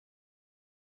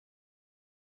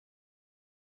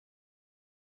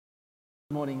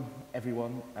Good morning,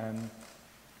 everyone.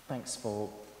 Thanks for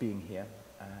being here.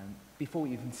 Before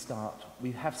we even start,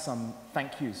 we have some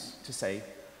thank yous to say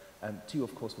to you,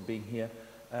 of course, for being here,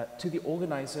 to the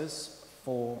organizers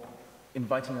for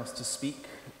inviting us to speak,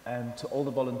 and to all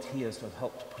the volunteers who have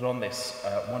helped put on this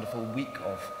wonderful week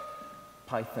of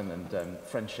Python and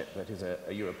friendship that is a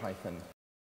EuroPython.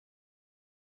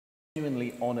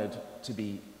 Genuinely honored to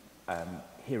be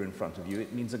here in front of you.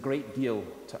 It means a great deal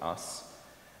to us.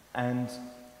 And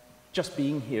just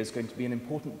being here is going to be an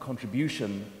important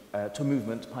contribution to a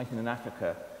movement, Python in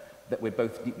Africa, that we're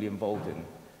both deeply involved in.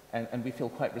 And we feel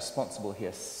quite responsible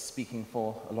here, speaking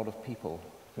for a lot of people.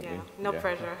 Yeah, no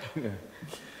pressure. Yeah.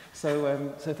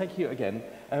 So thank you again.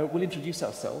 We'll introduce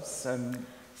ourselves.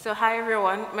 So hi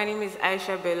everyone, my name is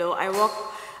Aisha Bello. I work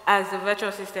as a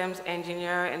virtual systems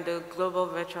engineer in the global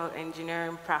virtual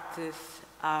engineering practice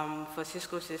for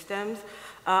Cisco Systems.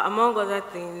 Among other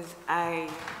things, I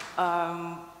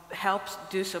helped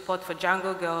do support for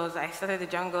Django Girls. I started the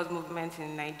Django Girls movement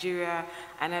in Nigeria,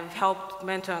 and I've helped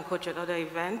mentor and coach at other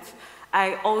events.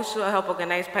 I also help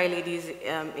organize PyLadies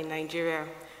in Nigeria.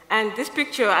 And this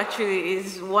picture actually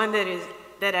is one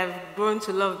that I've grown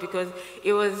to love, because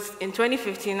it was in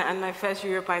 2015 at my first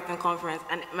EuroPython conference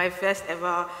and my first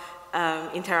ever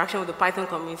interaction with the Python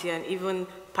community and even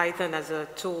Python as a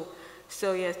tool.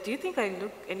 So yes, do you think I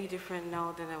look any different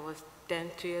now than I was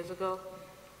then 2 years ago?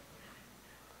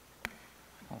 I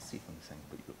can't see from the thing,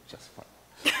 but you look just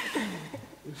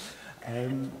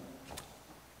fine.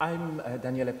 I'm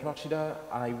Daniele and Procida.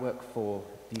 I work for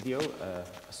Video, a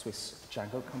Swiss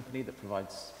Django company that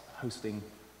provides hosting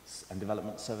and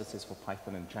development services for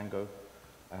Python and Django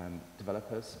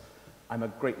developers. I'm a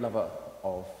great lover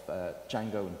of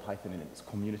Django and Python in its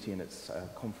community and its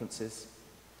conferences.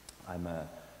 I'm a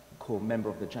core member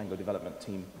of the Django development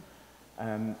team.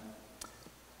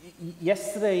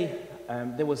 Yesterday,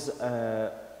 there was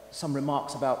some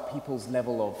remarks about people's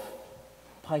level of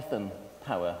Python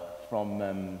power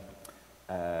from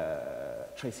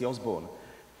Tracy Osborne.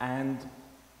 And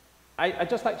I'd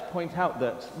just like to point out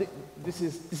that this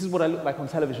is what I look like on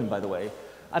television, by the way.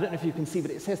 I don't know if you can see,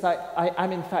 but it says that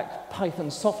I'm in fact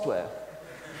Python software.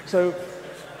 So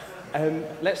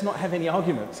let's not have any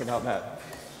arguments about that.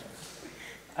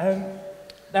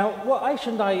 Now, what Aisha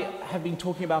and I have been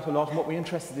talking about a lot, and what we're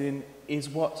interested in, is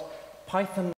what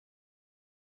Python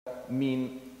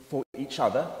mean for each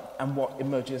other and what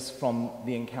emerges from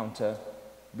the encounter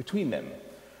between them.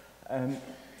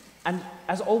 And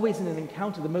as always in an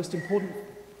encounter, the most important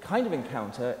kind of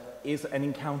encounter is an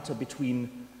encounter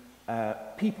between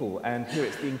people, and here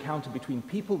it's the encounter between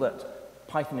people that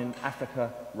Python in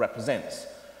Africa represents.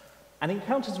 And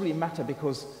encounters really matter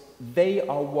because they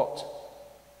are what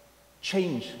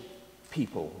change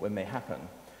people when they happen.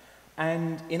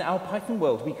 And in our Python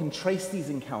world, we can trace these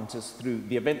encounters through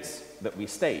the events that we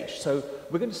stage. So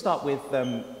we're going to start with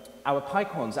our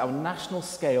PyCons, our national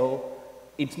scale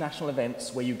international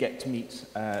events where you get to meet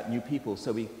new people.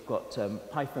 So we've got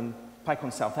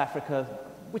PyCon South Africa,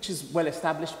 which is well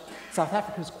established. South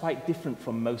Africa is quite different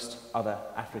from most other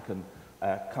African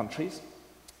countries.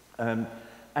 And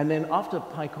then after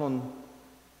PyCon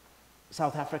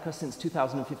South Africa, since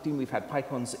 2015, we've had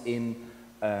PyCons in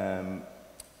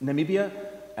Namibia,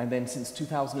 and then since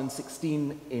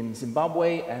 2016 in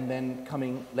Zimbabwe, and then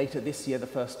coming later this year, the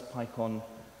first PyCon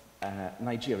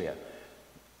Nigeria.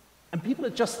 And people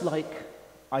are just like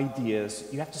ideas.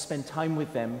 You have to spend time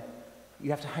with them,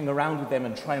 you have to hang around with them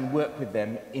and try and work with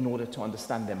them in order to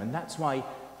understand them. And that's why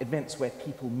events where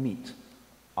people meet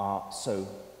are so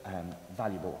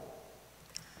valuable.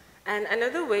 And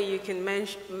another way you can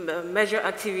measure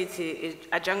activity is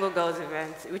at Django Girls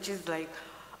events, which is like,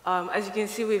 as you can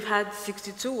see, we've had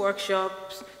 62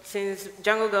 workshops since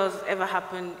Django Girls ever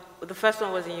happened. The first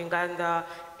one was in Uganda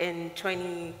in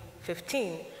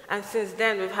 2015. And since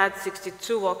then, we've had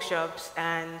 62 workshops,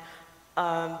 and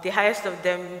the highest of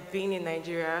them being in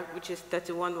Nigeria, which is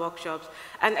 31 workshops.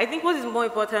 And I think what is more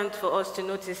important for us to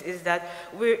notice is that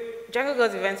Django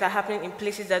Girls events are happening in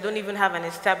places that don't even have an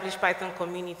established Python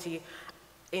community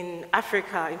in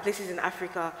Africa, in places in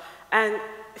Africa. And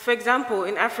for example,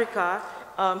 in Africa,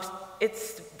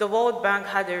 the World Bank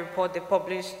had a report they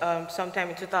published sometime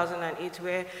in 2008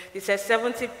 where it says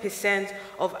 70%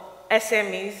 of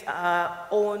SMEs are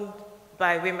owned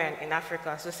by women in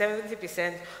Africa. So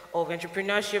 70% of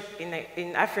entrepreneurship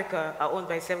in Africa are owned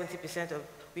by 70% of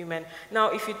women.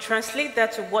 Now, if you translate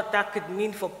that to what that could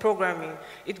mean for programming,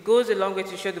 it goes a long way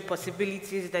to show the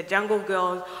possibilities that Django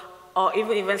Girls, or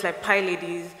even events like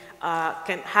PyLadies,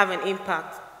 can have an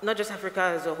impact, not just Africa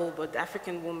as a whole, but the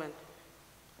African woman.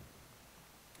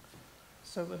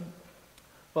 So,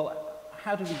 well,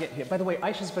 how did we get here? By the way,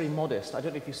 Aisha's very modest. I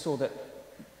don't know if you saw that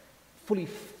fully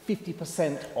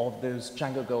 50% of those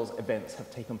Django Girls events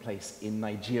have taken place in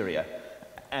Nigeria.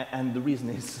 And the reason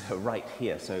is right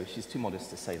here, so she's too modest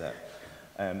to say that.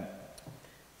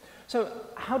 So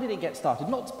how did it get started?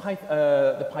 Not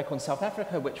the PyCon South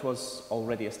Africa, which was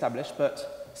already established,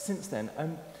 but since then.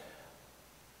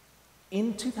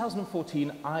 In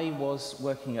 2014, I was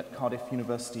working at Cardiff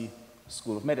University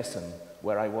School of Medicine,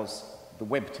 where I was the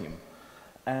web team.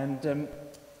 And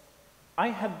I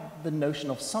had the notion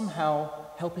of somehow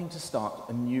helping to start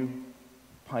a new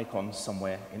PyCon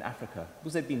somewhere in Africa,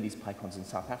 because there had been these PyCons in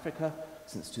South Africa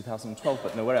since 2012,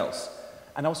 but nowhere else.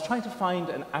 And I was trying to find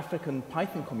an African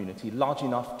Python community large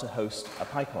enough to host a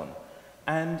PyCon.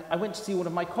 And I went to see one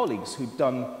of my colleagues who'd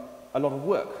done a lot of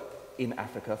work in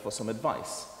Africa for some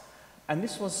advice. And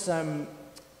this was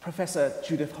Professor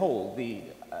Judith Hall, the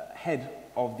head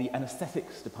of the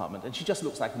anesthetics department. And she just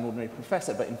looks like an ordinary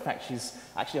professor, but in fact, she's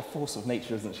actually a force of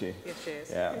nature, isn't she? Yes, she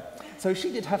is. Yeah. So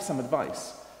she did have some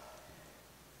advice.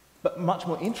 But much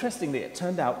more interestingly, it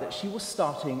turned out that she was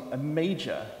starting a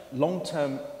major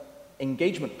long-term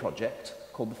engagement project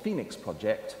called the Phoenix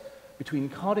Project between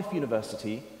Cardiff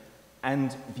University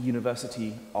and the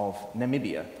University of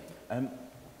Namibia.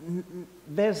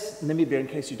 There's Namibia, in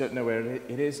case you don't know where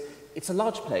it is. It's a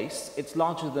large place. It's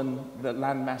larger than the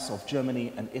landmass of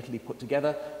Germany and Italy put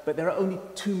together, but there are only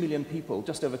 2 million people,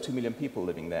 just over 2 million people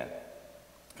living there.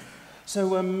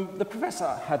 So the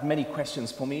professor had many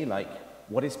questions for me, like,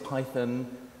 what is Python?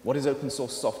 What is open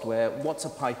source software? What's a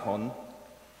PyCon?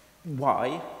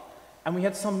 Why? And we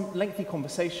had some lengthy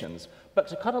conversations. But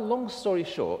to cut a long story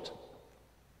short,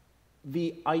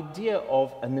 the idea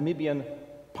of a Namibian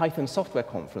Python software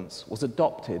conference was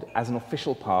adopted as an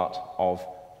official part of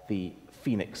the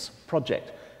Phoenix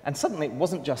project. And suddenly it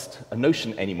wasn't just a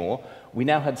notion anymore. We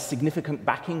now had significant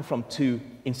backing from 2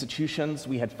 institutions.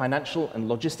 We had financial and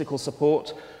logistical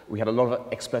support. We had a lot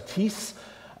of expertise.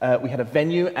 We had a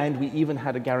venue, and we even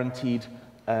had a guaranteed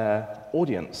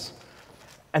audience.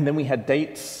 And then we had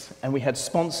dates, and we had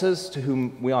sponsors to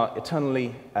whom we are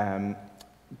eternally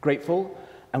grateful,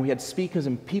 and we had speakers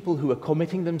and people who were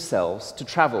committing themselves to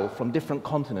travel from different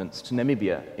continents to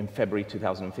Namibia in February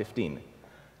 2015.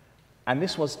 And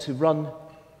this was to run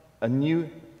a new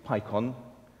PyCon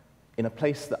in a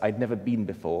place that I'd never been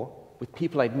before, with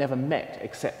people I'd never met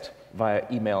except via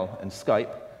email and Skype,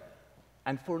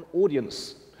 and for an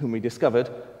audience whom we discovered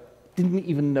didn't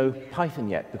even know Python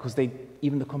yet, because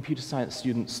even the computer science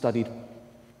students studied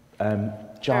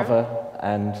Java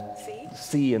and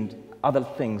C and other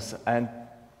things, and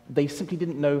they simply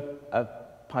didn't know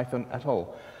Python at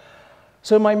all.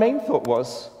 So my main thought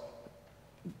was,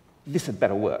 this had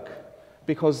better work,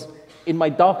 because in my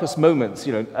darkest moments,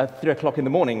 at 3 o'clock in the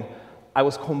morning, I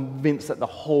was convinced that the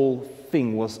whole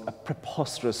thing was a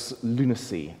preposterous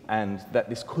lunacy and that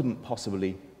this couldn't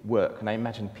possibly work. And I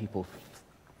imagined people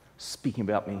speaking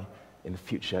about me in the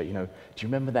future, do you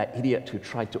remember that idiot who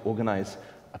tried to organize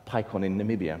a PyCon in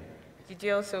Namibia? Did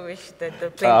you also wish that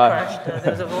the plane crashed?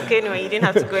 There was a volcano and you didn't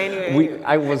have to go anywhere?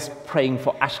 I was praying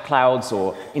for ash clouds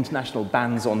or international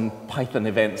bans on Python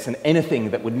events and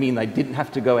anything that would mean I didn't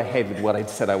have to go ahead with what I'd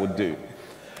said I would do.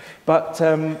 But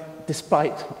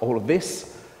despite all of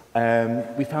this,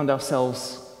 we found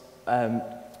ourselves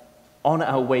on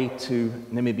our way to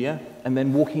Namibia, and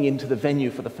then walking into the venue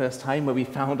for the first time, where we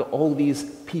found all these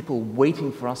people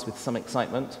waiting for us with some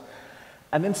excitement.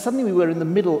 And then suddenly we were in the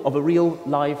middle of a real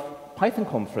live Python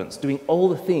conference, doing all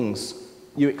the things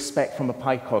you expect from a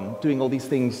PyCon, doing all these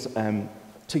things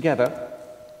together.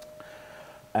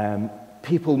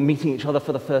 People meeting each other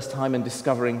for the first time and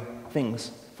discovering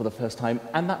things for the first time.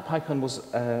 And that PyCon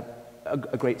was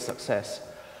a great success.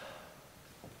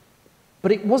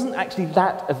 But it wasn't actually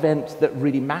that event that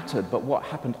really mattered, but what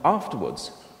happened afterwards.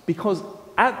 Because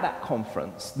at that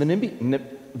conference, the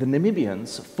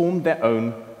Namibians formed their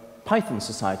own Python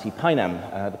society,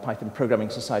 PyNam, the Python Programming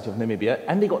Society of Namibia,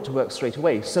 and they got to work straight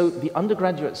away. So the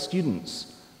undergraduate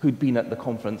students who'd been at the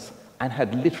conference and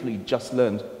had literally just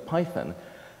learned Python,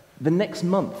 the next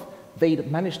month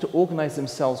they'd managed to organize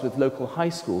themselves with local high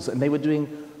schools, and they were doing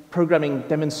programming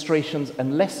demonstrations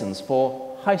and lessons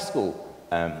for high school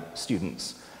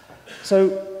students.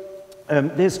 So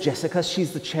there's Jessica,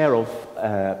 she's the chair of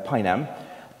PyNam,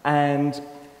 and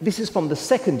this is from the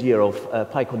second year of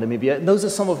PyCon Namibia. Those are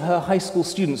some of her high school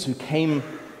students who came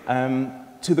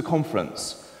to the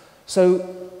conference.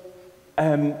 So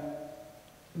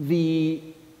the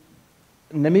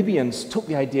Namibians took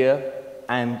the idea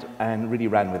and really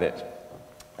ran with it.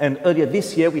 And earlier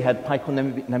this year, we had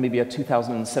PyCon Namibia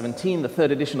 2017, the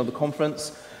 3rd edition of the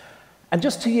conference. And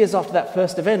just 2 years after that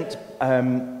first event,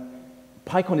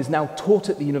 PyCon is now taught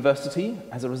at the university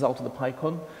as a result of the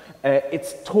PyCon.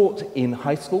 It's taught in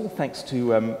high school, thanks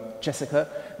to Jessica.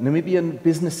 Namibian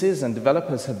businesses and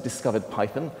developers have discovered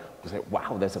Python. They say,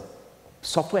 wow, there's a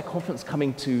software conference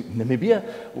coming to Namibia.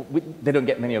 They don't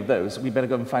get many of those. We better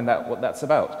go and find out what that's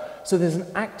about. So there's an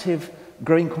active,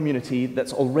 growing community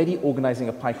that's already organizing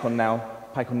a PyCon now,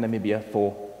 PyCon Namibia,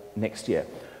 for next year.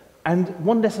 And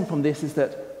one lesson from this is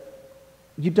that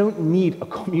you don't need a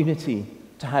community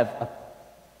to have a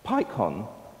PyCon,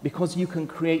 because you can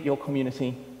create your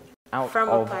community out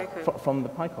from the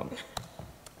PyCon.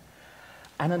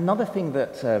 And another thing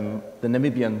that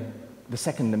the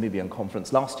second Namibian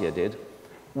conference last year did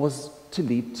was to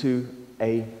lead to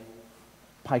a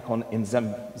PyCon in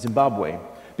Zimbabwe,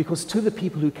 because two of the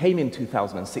people who came in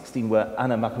 2016 were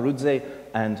Anna Makarudze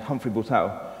and Humphrey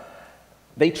Butau.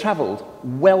 They traveled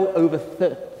well over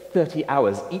 30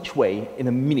 hours each way in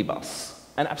a minibus.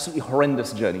 An absolutely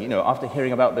horrendous journey. You know, after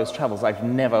hearing about those travels, I've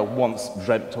never once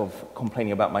dreamt of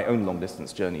complaining about my own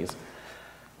long-distance journeys.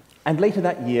 And later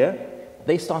that year,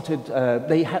 they started,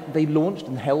 they launched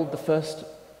and held the first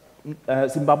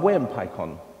Zimbabwean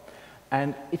PyCon.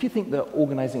 And if you think that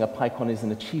organizing a PyCon is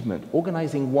an achievement,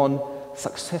 organizing one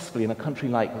successfully in a country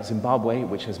like Zimbabwe,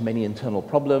 which has many internal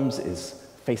problems, is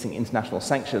facing international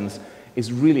sanctions,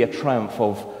 is really a triumph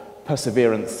of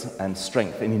perseverance and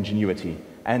strength and ingenuity.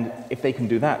 And if they can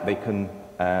do that, they can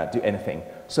do anything.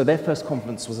 So their first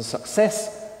conference was a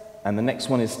success, and the next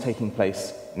one is taking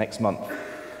place next month.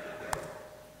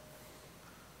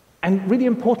 And really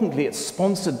importantly, it's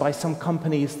sponsored by some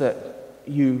companies that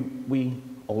we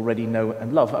already know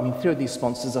and love. I mean, 3 of these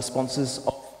sponsors are sponsors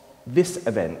of this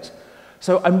event.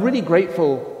 So I'm really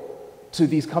grateful to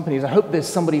these companies. I hope there's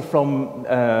somebody from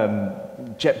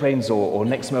JetBrains or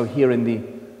Nexmo here in the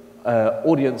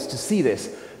audience to see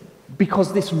this,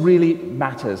 because this really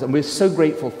matters, and we're so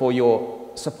grateful for your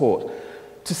support.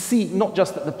 To see not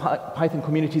just that the Python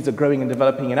communities are growing and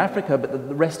developing in Africa, but that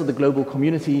the rest of the global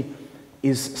community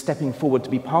is stepping forward to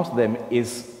be part of them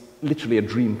is literally a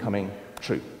dream coming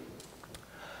true.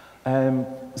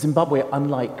 Zimbabwe,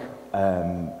 unlike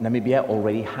Namibia,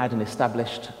 already had an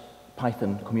established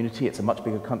Python community. It's a much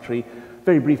bigger country.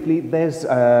 Very briefly, there's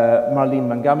Marlene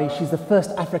Mangami. She's the first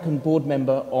African board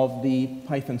member of the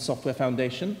Python Software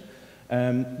Foundation.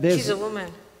 She's a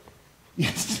woman.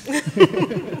 Yes.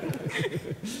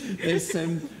 There's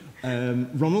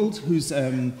Ronald, who's,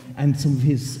 and some of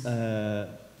his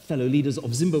fellow leaders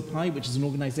of ZimboPy, which is an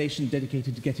organization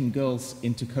dedicated to getting girls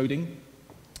into coding.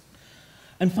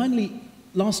 And finally,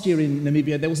 last year in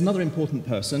Namibia, there was another important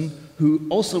person who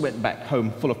also went back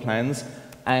home full of plans,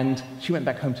 and she went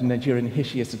back home to Nigeria, and here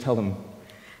she is to tell them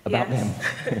about them.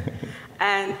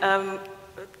 And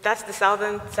that's the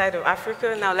southern side of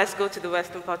Africa. Now let's go to the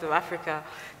western part of Africa.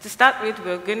 To start with,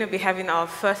 we're going to be having our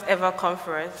first ever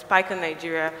conference, PyCon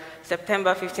Nigeria,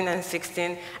 September 15 and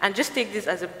 16. And just take this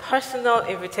as a personal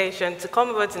invitation to come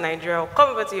over to Nigeria, or come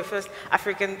over to your first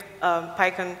African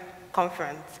PyCon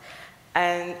conference.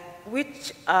 And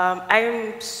which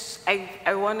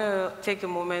I want to take a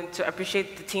moment to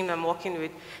appreciate the team I'm working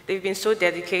with. They've been so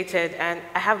dedicated, and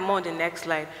I have more on the next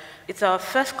slide. It's our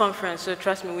first conference, so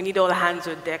trust me, we need all hands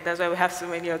on deck. That's why we have so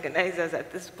many organizers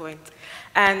at this point.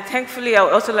 And thankfully, I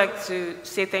would also like to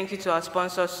say thank you to our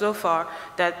sponsors so far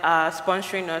that are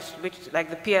sponsoring us, which like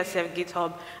the PSF,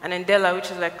 GitHub, and Endela,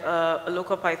 which is like a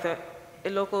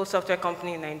local software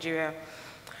company in Nigeria.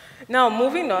 Now,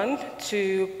 moving on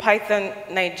to Python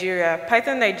Nigeria.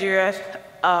 Python Nigeria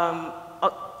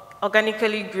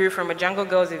organically grew from a Django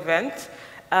Girls event.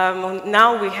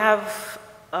 Now we have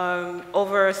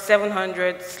over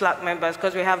 700 Slack members,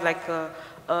 because we have like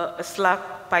a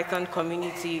Slack Python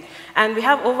community. And we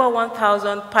have over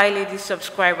 1,000 PyLady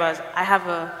subscribers. I have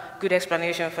a good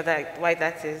explanation for that, why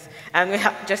that is. And we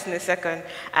have, just in a second,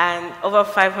 and over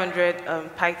 500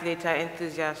 PyData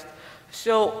enthusiasts.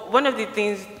 So one of the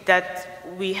things that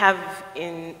we have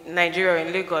in Nigeria,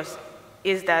 in Lagos,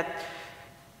 is that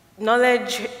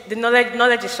knowledge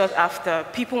is sought after.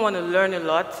 People want to learn a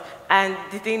lot, and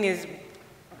the thing is,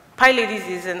 PyLadies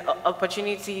is an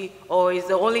opportunity, or is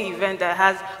the only event that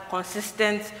has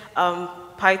consistent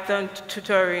Python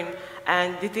tutoring.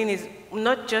 And the thing is,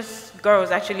 not just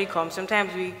girls actually come.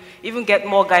 Sometimes we even get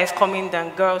more guys coming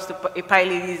than girls to a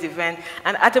PyLadies event.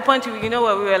 And at a point, you know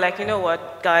what, we were like, you know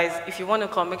what, guys, if you want to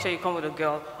come, make sure you come with a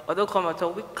girl, or don't come at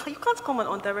all. You can't come and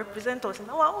underrepresent us in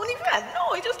our own event.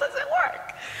 No, it just doesn't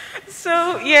work.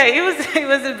 So yeah, it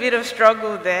was a bit of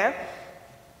struggle there.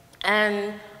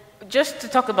 And just to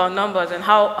talk about numbers and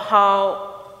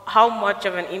how how much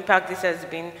of an impact this has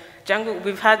been.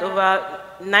 We've had over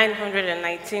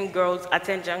 919 girls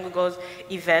attend Django Girls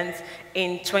events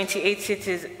in 28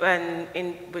 cities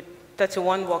and with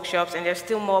 31 workshops, and there's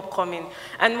still more upcoming.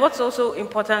 And what's also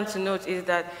important to note is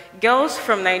that girls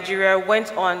from Nigeria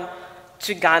went on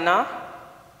to Ghana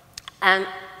and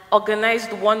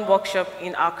organized one workshop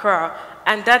in Accra,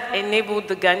 and that enabled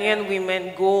the Ghanaian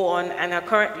women go on and are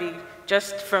currently,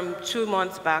 just from 2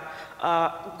 months back,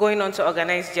 going on to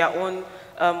organize their own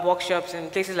workshops in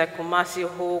places like Kumasi,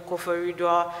 Ho,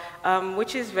 Koforidua,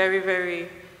 which is very, very,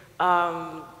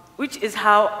 which is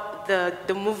how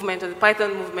the movement, or the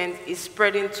Python movement, is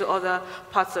spreading to other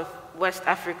parts of West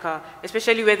Africa,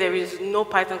 especially where there is no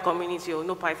Python community or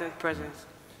no Python presence.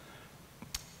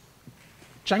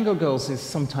 Django Girls is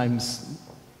sometimes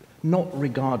not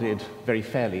regarded very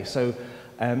fairly. So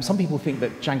some people think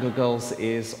that Django Girls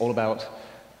is all about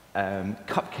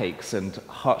cupcakes and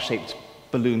heart-shaped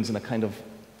balloons and a kind of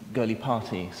girly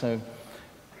party. So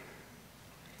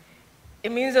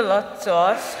it means a lot to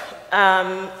us.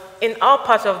 In our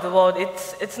part of the world,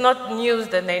 it's not news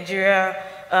that Nigeria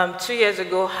 2 years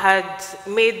ago had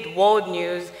made world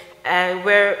news,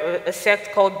 where a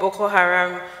sect called Boko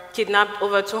Haram kidnapped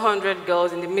over 200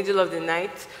 girls in the middle of the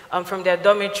night from their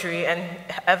dormitory, and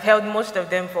have held most of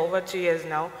them for over 2 years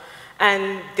now.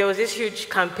 And there was this huge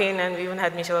campaign, and we even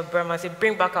had Michelle Obama say,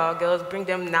 "Bring back our girls, bring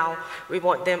them now, we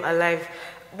want them alive."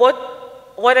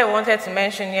 What I wanted to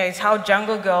mention here is how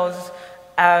Django Girls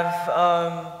have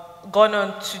gone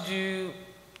on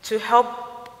to help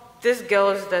these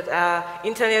girls that are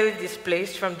internally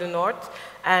displaced from the north,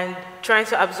 and trying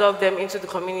to absorb them into the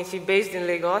community based in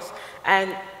Lagos,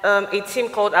 and a team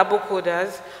called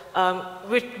Abocoders,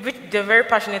 which they're very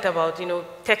passionate about,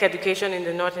 tech education in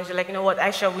the north, and she's like, you know what,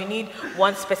 Aisha, we need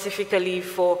one specifically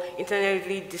for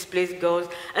internally displaced girls.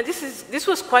 And this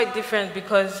was quite different,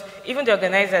 because even the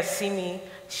organizer, Simi,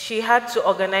 she had to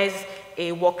organize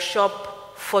a workshop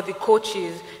for the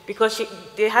coaches, because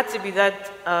they had to be that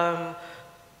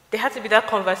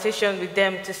conversation with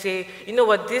them to say, you know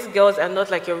what, these girls are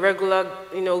not like your regular,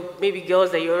 maybe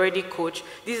girls that you already coach.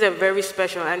 These are very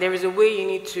special, and there is a way you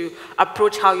need to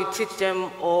approach how you teach them,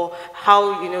 or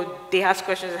how, they ask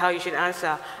questions, how you should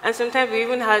answer. And sometimes we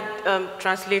even had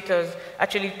translators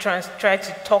actually try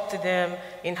to talk to them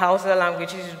in Hausa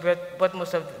language, which is what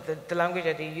most of the language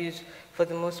that they use for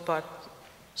the most part.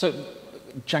 So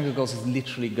Django Girls is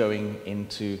literally going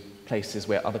into places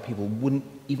where other people wouldn't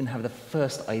even have the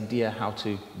first idea how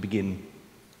to begin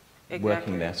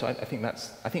working there. So I think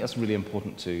that's really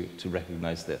important to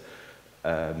recognize the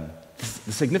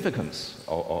significance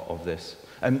of this.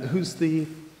 Who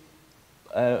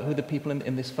are the people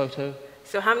in this photo?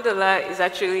 So Hamdallah is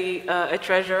actually a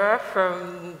treasurer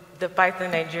from the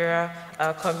Python Nigeria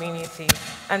community.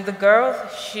 And the girl,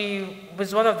 she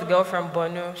was one of the girls from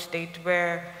Borno State,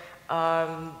 where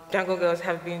Django Girls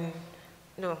have been,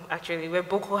 where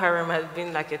Boko Haram has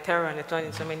been like a terror and a thorn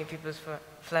in so many people's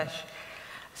flesh.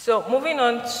 So moving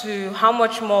on to how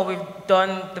much more we've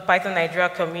done the Python Nigeria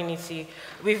community,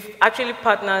 we've actually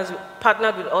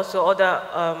partnered with also other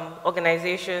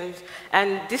organizations,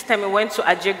 and this time we went to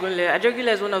Ajegunle. Ajegunle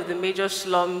is one of the major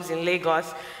slums in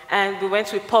Lagos, and we went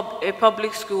to a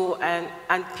public school and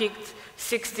picked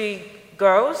 60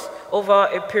 girls over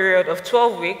a period of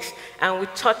 12 weeks, and we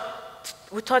taught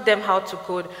them how to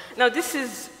code. Now this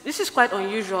is quite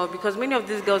unusual, because many of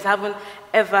these girls haven't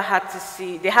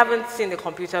seen the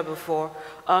computer before.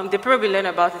 They probably learn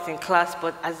about it in class,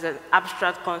 but as an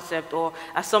abstract concept, or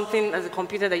as a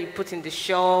computer that you put in the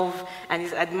shelf and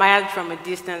is admired from a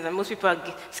distance, and most people are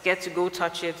scared to go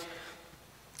touch it.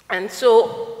 And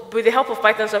so with the help of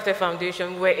Python Software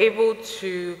Foundation, we're able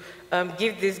to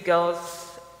give these girls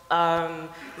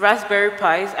Raspberry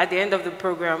Pis at the end of the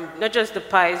program, not just the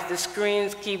Pis, the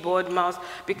screens, keyboard, mouse,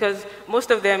 because most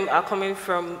of them are coming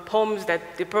from homes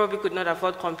that they probably could not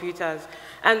afford computers.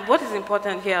 And what is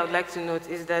important here, I would like to note,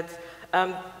 is that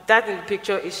that in the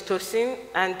picture is Tosin,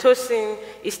 and Tosin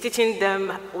is teaching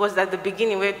them, was at the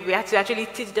beginning where we had to actually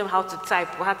teach them how to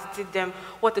type. We had to teach them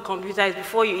what the computer is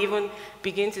before you even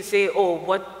begin to say, oh,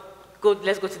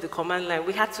 let's go to the command line.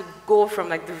 We had to go from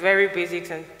like the very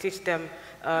basics and teach them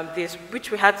this, which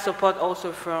we had support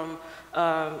also from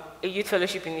a youth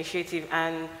fellowship initiative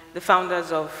and the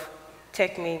founders of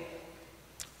TechMe.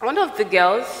 One of the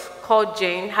girls, called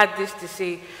Jane, had this to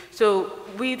say. So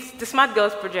with the Smart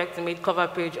Girls project, we made cover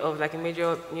page of like a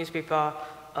major newspaper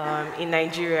in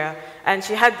Nigeria, and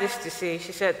she had this to say.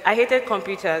 She said, "I hated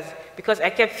computers because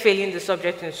I kept failing the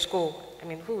subject in school." I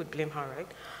mean, who would blame her, right?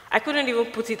 "I couldn't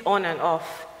even put it on and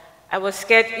off. I was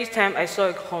scared each time I saw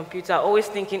a computer, always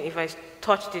thinking if I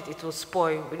touched it, it will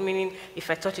spoil, meaning if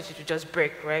I touch it, it will just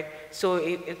break, right? So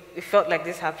it felt like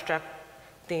this abstract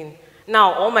thing.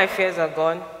 Now, all my fears are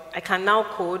gone. I can now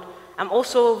code. I'm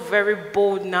also very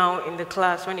bold now in the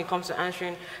class when it comes to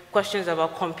answering questions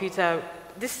about computer.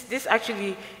 This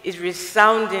actually is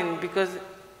resounding because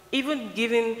even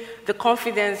giving the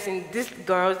confidence in these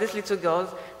little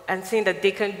girls, and saying that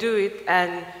they can do it,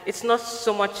 and it's not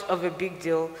so much of a big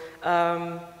deal,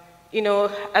 you know,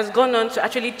 has gone on to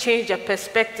actually change their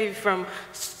perspective from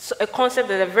a concept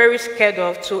that they're very scared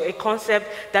of to a concept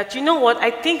that, you know what,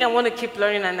 I think I want to keep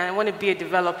learning and I want to be a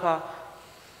developer.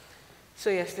 So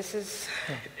yes, this is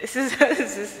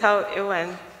how it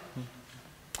went.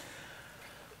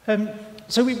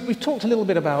 So we've talked a little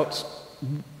bit about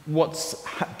what's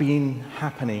been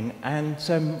happening, and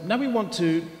now we want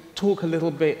to talk a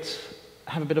little bit,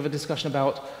 have a bit of a discussion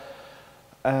about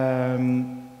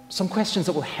some questions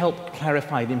that will help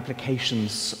clarify the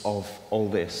implications of all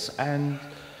this. And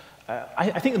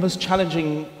I think the most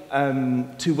challenging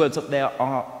two words up there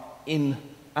are in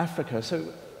Africa.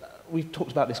 So we've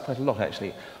talked about this quite a lot,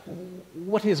 actually.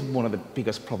 What is one of the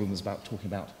biggest problems about talking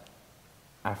about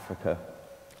Africa?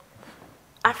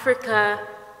 Africa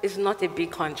is not a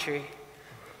big country.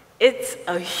 It's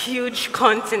a huge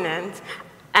continent,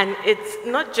 and it's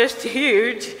not just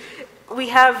huge. We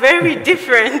have very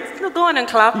different... No, go on and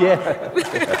clap. Yeah.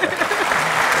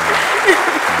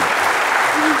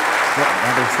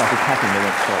 Now they started clapping, they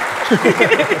won't stop.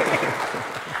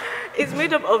 It's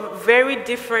made up of very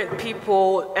different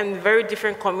people and very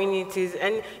different communities,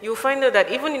 and you'll find out that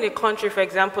even in a country, for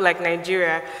example, like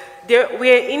Nigeria,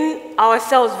 we're in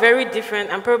ourselves very different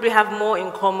and probably have more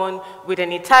in common with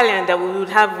an Italian than we would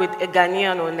have with a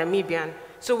Ghanaian or Namibian.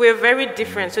 So we're very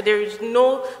different. So there is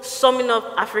no summing up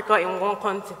Africa in one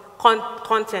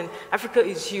content. Africa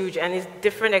is huge, and it's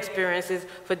different experiences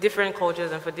for different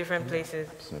cultures and for different places.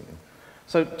 Absolutely.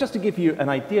 So just to give you an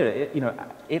idea,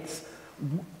 it's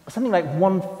something like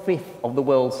 1/5 of the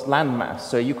world's landmass.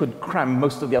 So you could cram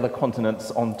most of the other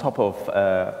continents on top of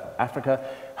Africa.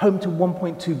 Home to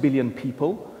 1.2 billion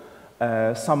people,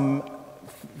 some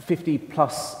 50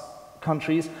 plus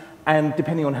countries, and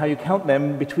depending on how you count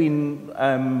them, between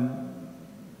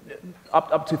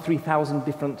up to 3,000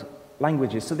 different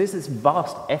languages. So there's this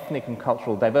vast ethnic and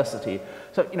cultural diversity.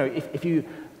 So, if you're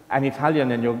an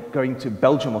Italian and you're going to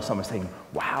Belgium or somewhere saying,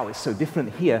 wow, it's so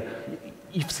different here,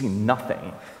 you've seen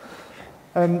nothing.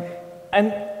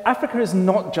 And Africa is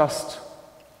not just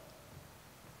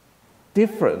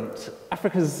different.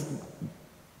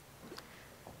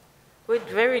 We're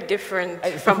very different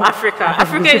from Africa.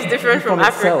 Africa is different from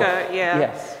Africa, yeah.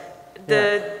 Yes.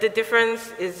 The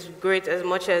difference is great as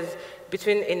much as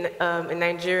between a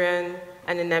Nigerian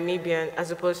and a Namibian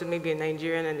as opposed to maybe a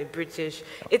Nigerian and a British.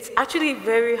 It's actually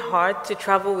very hard to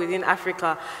travel within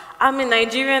Africa. I'm a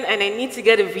Nigerian and I need to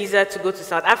get a visa to go to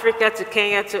South Africa, to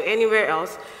Kenya, to anywhere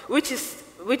else, which is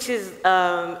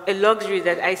a luxury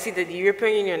that I see that the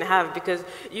European Union have, because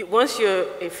once you're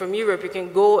from Europe, you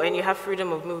can go and you have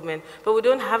freedom of movement, but we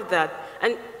don't have that.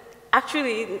 And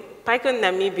actually, PyCons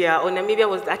Namibia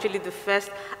was actually the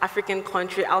first African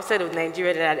country outside of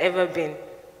Nigeria that I'd ever been.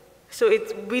 So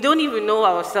we don't even know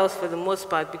ourselves for the most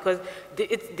part, because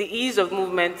the ease of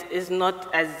movement is not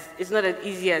as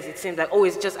easy as it seems, like, oh,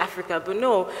 it's just Africa. But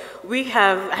no, we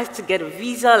have to get a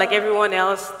visa like everyone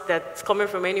else that's coming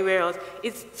from anywhere else.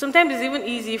 Sometimes it's even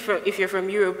easy if you're from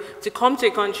Europe to come to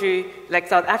a country like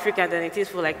South Africa than it is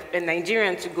for like a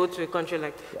Nigerian to go to a country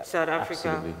like South Africa.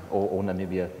 Absolutely. Or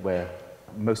Namibia, where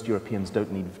most Europeans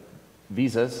don't need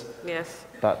visas. Yes.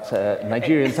 But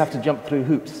Nigerians have to jump through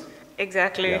hoops.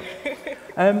 Exactly.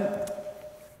 Yeah.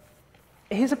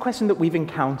 Here's a question that we've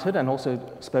encountered and also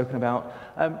spoken about.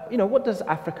 What does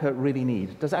Africa really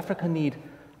need? Does Africa need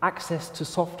access to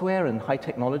software and high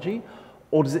technology?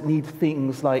 Or does it need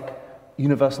things like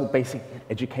universal basic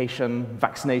education,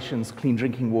 vaccinations, clean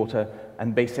drinking water,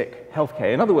 and basic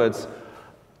healthcare? In other words,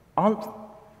 aren't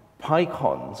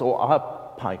PyCons, or are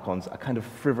PyCons, a kind of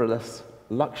frivolous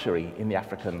luxury in the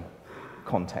African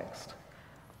context?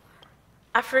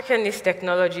 Africa needs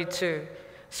technology too.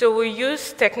 So we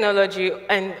use technology,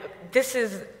 and this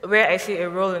is where I see a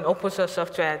role in open source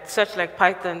software, such like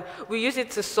Python. We use it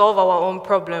to solve our own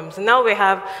problems. Now we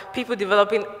have people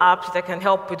developing apps that can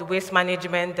help with waste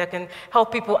management, that can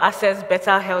help people access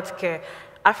better healthcare.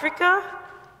 Africa,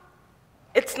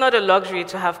 it's not a luxury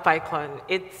to have PyCon.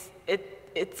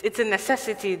 It's a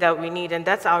necessity that we need, and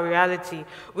that's our reality.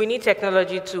 We need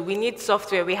technology too. We need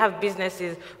software. We have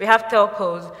businesses. We have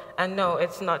telcos. And no,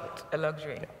 it's not a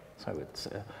luxury. Yeah.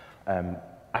 So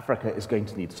Africa is going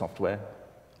to need software.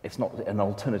 it's not an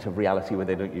alternative reality where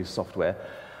they don't use software.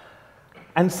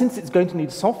 And since it's going to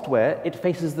need software, it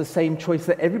faces the same choice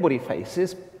that everybody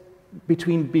faces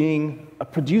between being a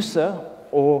producer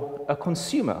or a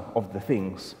consumer of the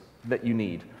things that you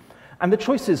need. And the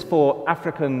choices for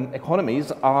African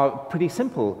economies are pretty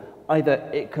simple. Either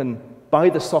it can buy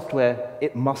the software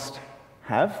it must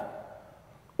have,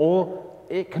 or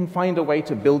it can find a way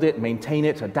to build it, maintain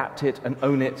it, adapt it, and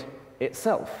own it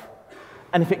itself.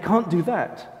 And if it can't do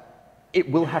that,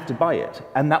 it will have to buy it,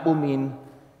 and that will mean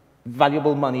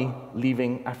valuable money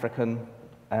leaving African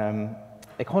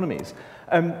economies.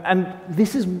 And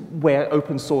this is where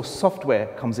open source software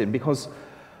comes in, because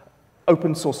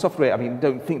open source software, I mean,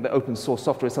 don't think that open source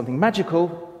software is something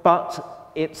magical,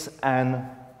 but it's an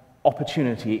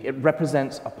opportunity. It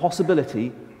represents a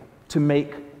possibility to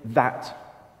make that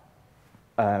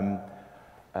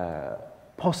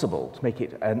possible, to make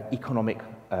it an economic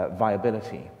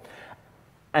viability.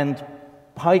 And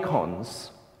PyCons,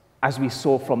 as we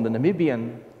saw from the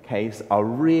Namibian case, are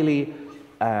really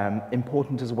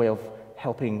important as a way of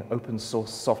helping open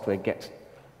source software get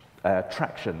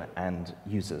traction and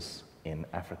users in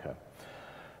Africa.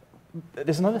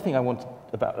 There's another thing I want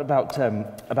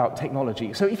about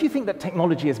technology. So if you think that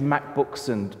technology is MacBooks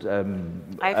and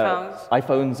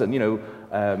iPhones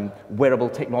and wearable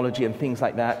technology and things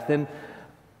like that, then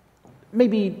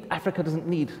maybe Africa doesn't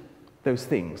need those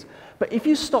things. But if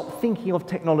you stop thinking of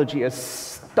technology as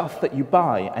stuff that you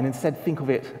buy and instead think of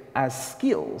it as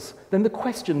skills, then the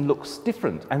question looks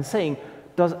different. And saying,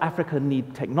 does Africa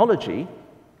need technology,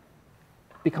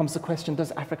 becomes the question,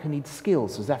 does Africa need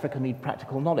skills? Does Africa need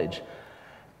practical knowledge?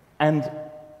 And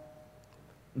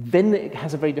then it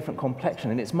has a very different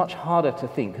complexion, and it's much harder to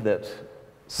think that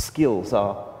skills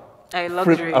are a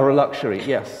luxury. Are a luxury,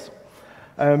 yes.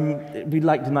 It'd be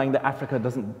like denying that Africa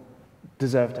doesn't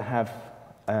deserve to have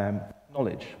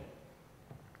knowledge.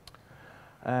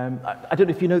 I don't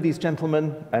know if you know these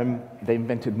gentlemen. They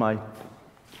invented my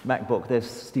MacBook. There's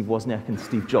Steve Wozniak and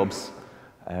Steve Jobs.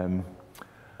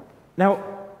 Now,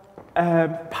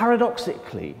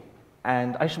 paradoxically,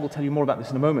 and Aisha will tell you more about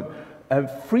this in a moment,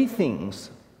 free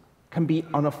things can be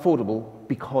unaffordable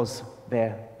because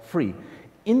they're free.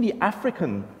 In the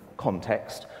African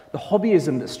context, the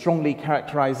hobbyism that strongly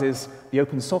characterizes the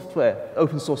open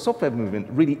source software movement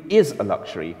really is a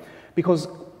luxury, because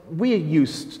we're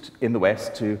used in the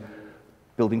West to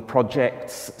building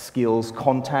projects, skills,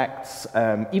 contacts,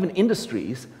 even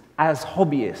industries as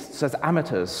hobbyists, as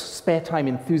amateurs, spare time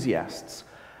enthusiasts.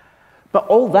 But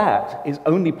all that is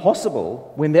only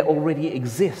possible when there already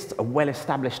exists a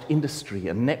well-established industry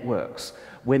and networks,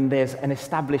 when there's an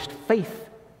established faith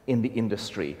in the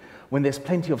industry, when there's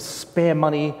plenty of spare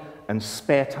money and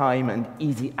spare time and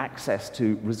easy access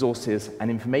to resources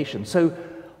and information. So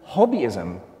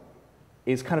hobbyism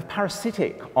is kind of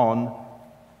parasitic on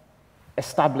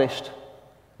established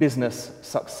business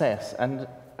success. And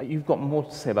you've got more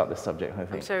to say about this subject, I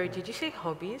think. I'm sorry, did you say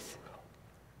hobbies?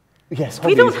 Yes,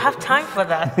 hobbies. We don't have time for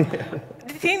that.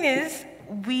 The thing is,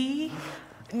 we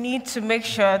need to make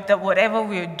sure that whatever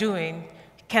we're doing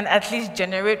can at least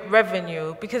generate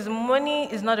revenue, because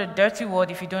money is not a dirty word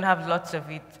if you don't have lots of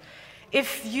it.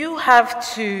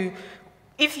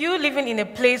 If you're living in a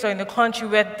place or in a country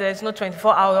where there's no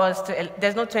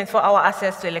 24-hour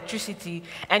access to electricity,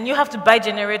 and you have to buy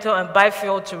generator and buy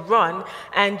fuel to run,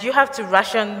 and you have to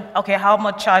ration, okay, how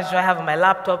much charge do I have on my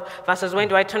laptop versus when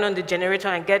do I turn on the generator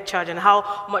and get charged, and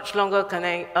how much longer can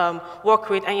I work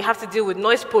with, and you have to deal with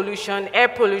noise pollution, air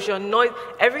pollution, noise,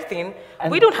 everything.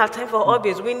 And we don't have time for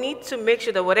hobbies. We need to make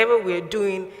sure that whatever we're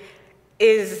doing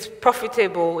is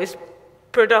profitable, is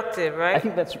productive, right?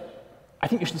 I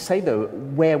think you should say, though,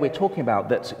 where we're talking about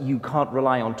that you can't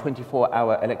rely on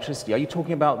 24-hour electricity. Are you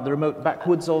talking about the remote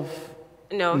backwoods of...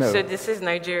 No, so this is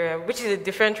Nigeria, which is a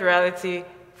different reality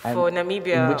for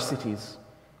Namibia. In which cities?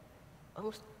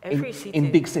 Almost every city.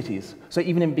 In big cities. So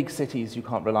even in big cities, you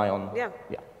can't rely on... Yeah.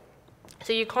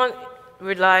 So you can't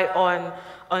rely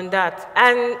on that.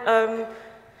 And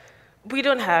we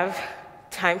don't have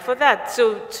time for that.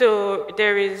 So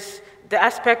there is the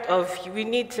aspect of we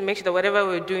need to make sure that whatever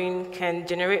we're doing can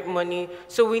generate money.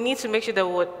 So we need to make sure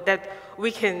that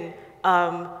we can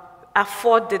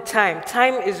afford the time.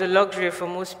 Time is a luxury for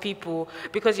most people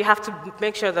because you have to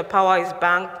make sure the power is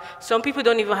banked. Some people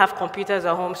don't even have computers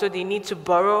at home, so they need to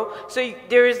borrow. So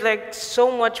there is like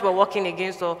so much we're working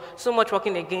against, or so much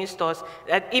working against us,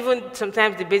 that even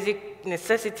sometimes the basic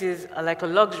necessities are like a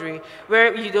luxury,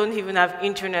 where you don't even have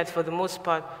internet for the most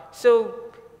part. So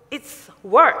it's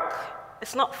work.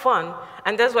 It's not fun.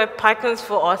 And that's why PyCons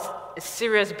for us is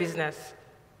serious business.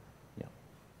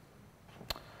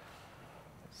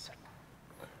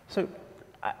 So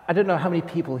I don't know how many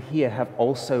people here have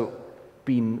also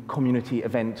been community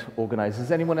event organizers.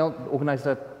 Has anyone else organized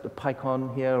a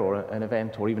PyCon here, or an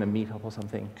event, or even a meetup or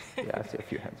something? Yeah, I see a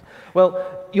few hands. Well,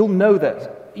 you'll know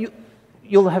that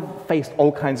you'll have faced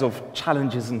all kinds of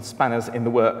challenges and spanners in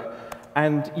the work,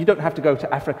 and you don't have to go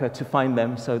to Africa to find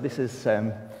them. So this is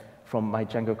from my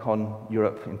DjangoCon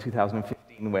Europe in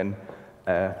 2015, when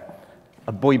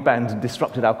a boy band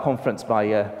disrupted our conference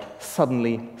by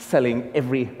suddenly selling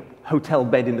every hotel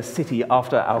bed in the city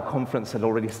after our conference had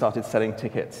already started selling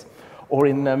tickets. Or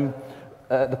in the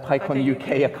PyCon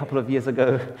UK a couple of years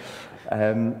ago.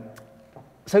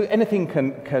 So anything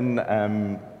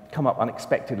can come up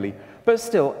unexpectedly. But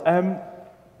still,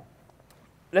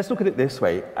 let's look at it this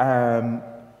way.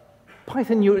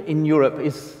 Python in Europe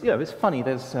is, it's funny.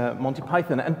 There's Monty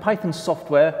Python, and Python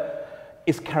software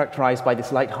is characterized by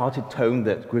this light-hearted tone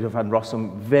that Guido van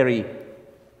Rossum very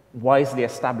wisely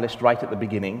established right at the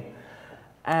beginning.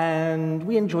 And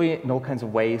we enjoy it in all kinds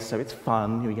of ways, so it's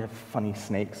fun. You have funny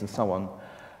snakes and so on.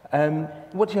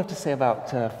 What do you have to say about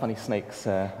funny snakes,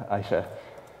 Aisha?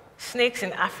 Snakes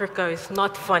in Africa is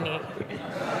not funny.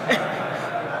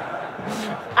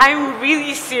 I'm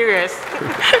really serious.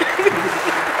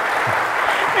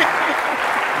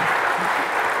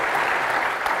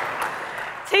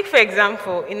 Take, for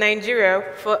example, in Nigeria,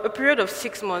 for a period of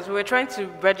 6 months, we were trying to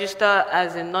register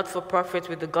as a not-for-profit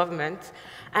with the government,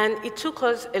 and it took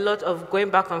us a lot of going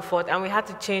back and forth, and we had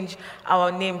to change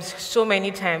our names so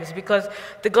many times because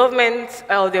the government,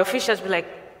 or the officials were like,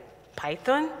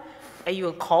 Python? Are you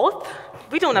a cult?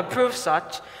 We don't approve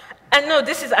such. And no,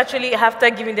 this is actually after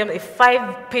giving them a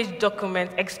 5-page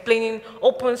document explaining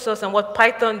open source and what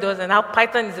Python does and how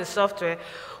Python is a software.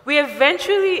 We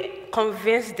eventually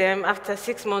convinced them after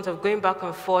 6 months of going back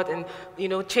and forth and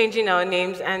changing our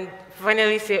names, and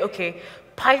finally say, okay,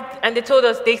 and they told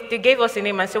us, they gave us a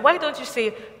name and said, why don't you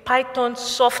say Python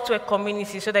software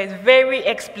community, so that it's very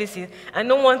explicit and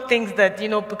no one thinks that,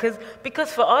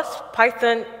 because for us,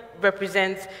 Python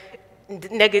represents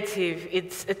negative.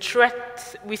 It's a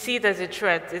threat. We see it as a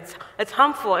threat. It's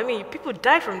harmful. I mean, people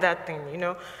die from that thing,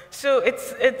 So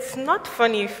it's not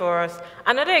funny for us.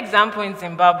 Another example in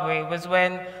Zimbabwe was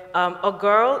when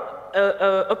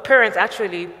a parent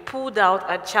actually pulled out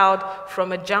a child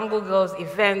from a Jungle Girls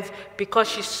event because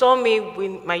she saw me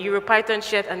with my EuroPython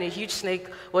shirt and a huge snake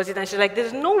was it, and she's like,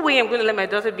 there's no way I'm going to let my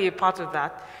daughter be a part of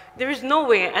that. There is no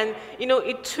way. And,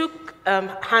 it took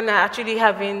Hannah actually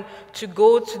having to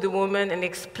go to the woman and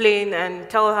explain and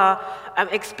tell her,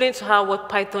 explain to her what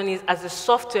Python is as a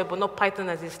software, but not Python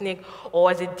as a snake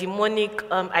or as a demonic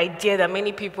idea that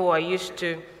many people are used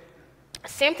to.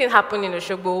 Same thing happened in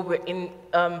Osogbo,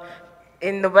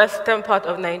 in the western part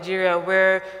of Nigeria,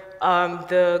 where a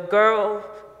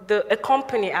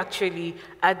company actually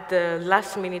at the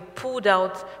last minute pulled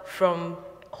out from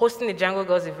hosting the Django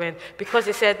Girls event because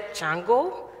they said,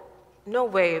 Django? No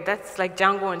way, that's like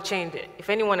Django Unchained. If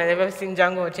anyone has ever seen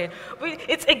Django Unchained,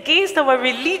 it's against our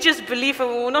religious belief and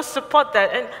we will not support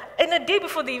that. And a day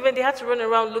before the event, they had to run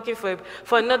around looking for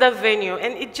another venue.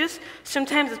 And it just,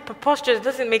 sometimes it's preposterous, it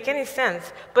doesn't make any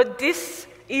sense. But this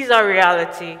is our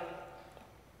reality.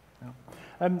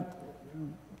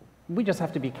 We just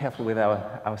have to be careful with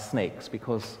our snakes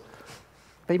because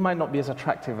they might not be as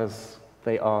attractive as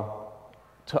they are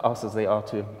to us as they are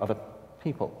to other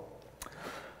people.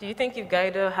 Do you think if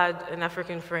Guido had an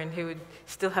African friend, he would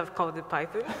still have called it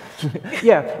Python?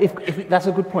 Yeah, if that's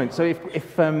a good point. So if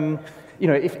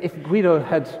Guido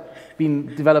had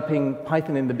been developing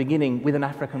Python in the beginning with an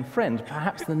African friend,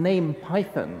 perhaps the name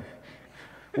Python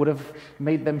would have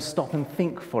made them stop and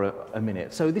think for a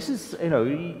minute. So this is,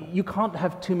 you can't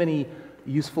have too many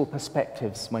useful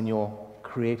perspectives when you're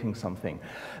creating something.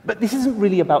 But this isn't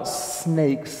really about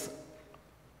snakes.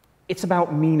 It's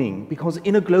about meaning, because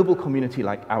in a global community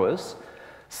like ours,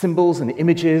 symbols and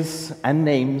images and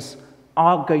names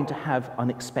are going to have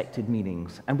unexpected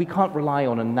meanings, and we can't rely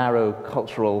on a narrow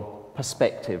cultural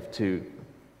perspective to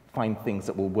find things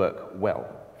that will work well.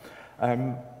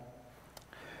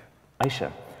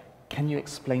 Aisha, can you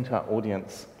explain to our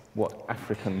audience what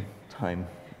African time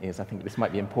is? I think this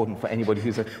might be important for anybody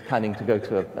who's planning to go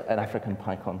to an African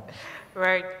PyCon.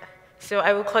 Right. So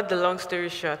I will cut the long story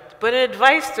short. But an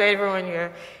advice to everyone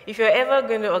here, if you're ever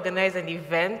going to organize an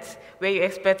event where you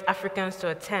expect Africans to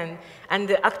attend, and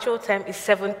the actual time is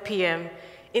 7 p.m.,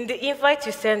 in the invite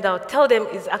you send out, tell them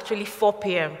it's actually 4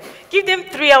 p.m. Give them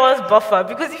 3 hours buffer,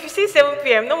 because if you say 7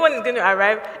 p.m., no one is going to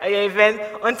arrive at your event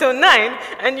until 9,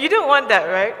 and you don't want that,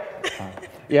 right?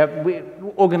 Yeah,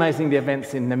 organizing the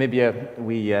events in Namibia,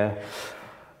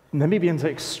 Namibians are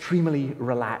extremely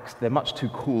relaxed. They're much too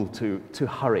cool to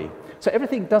hurry. So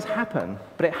everything does happen,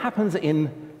 but it happens in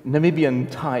Namibian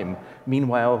time.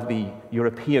 Meanwhile, the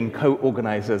European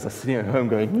co-organizers are sitting at home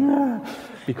going, yeah,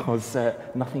 because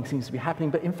nothing seems to be happening.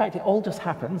 But in fact, it all just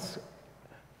happens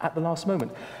at the last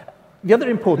moment. The other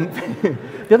important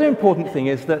thing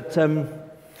is that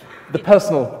the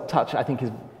personal touch, I think,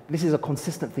 this is a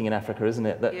consistent thing in Africa, isn't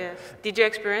it? That, yes. Did you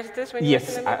experience this when you were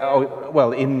in Namibia?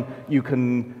 Well, you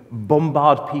can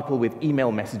bombard people with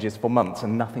email messages for months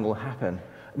and nothing will happen.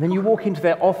 And then you walk into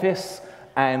their office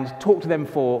and talk to them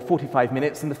for 45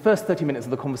 minutes, and the first 30 minutes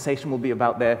of the conversation will be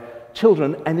about their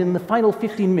children, and in the final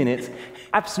 15 minutes,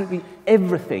 absolutely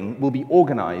everything will be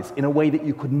organized in a way that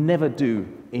you could never do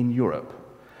in Europe.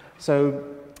 So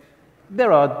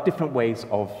there are different ways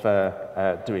of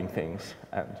doing things,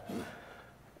 and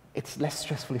it's less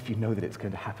stressful if you know that it's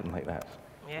going to happen like that.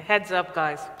 Yeah, heads up,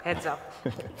 guys, heads up.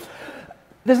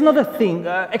 There's another thing,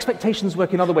 expectations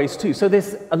work in other ways too. So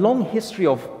there's a long history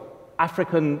of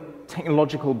African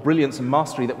technological brilliance and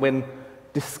mastery that when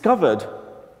discovered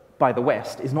by the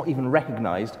West is not even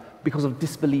recognized because of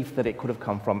disbelief that it could have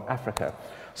come from Africa.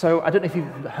 So I don't know if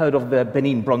you've heard of the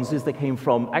Benin bronzes. They came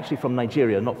actually from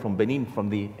Nigeria, not from Benin, from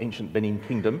the ancient Benin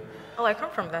kingdom. Oh, I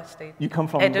come from that state. You come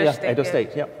from Edo State, Edo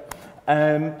State,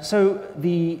 yeah. So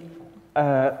the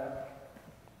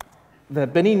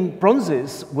Benin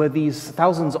bronzes were these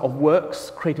thousands of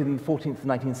works created in the 14th and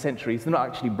 19th centuries. They're not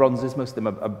actually bronzes. Most of them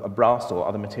are brass or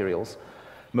other materials.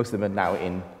 Most of them are now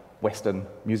in Western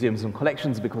museums and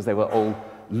collections because they were all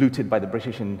looted by the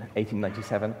British in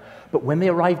 1897. But when they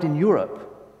arrived in Europe,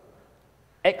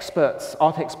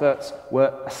 art experts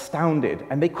were astounded,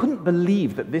 and they couldn't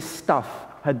believe that this stuff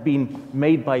had been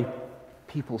made by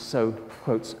people so,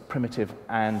 quotes, primitive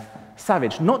and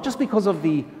savage, not just because of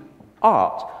the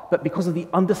art, but because of the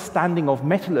understanding of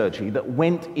metallurgy that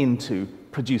went into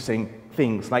producing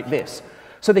things like this.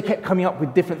 So they kept coming up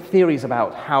with different theories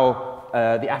about how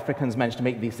the Africans managed to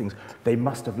make these things. They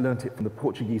must have learnt it from the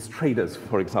Portuguese traders,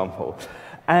 for example.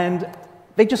 And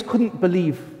they just couldn't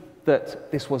believe that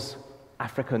this was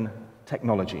African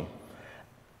technology.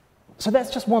 So that's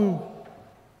just one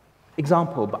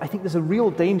example, but I think there's a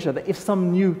real danger that if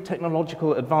some new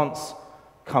technological advance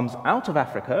comes out of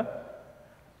Africa,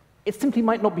 it simply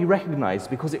might not be recognized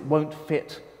because it won't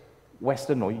fit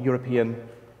Western or European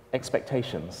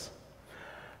expectations.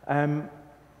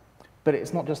 But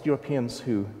it's not just Europeans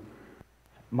who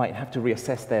might have to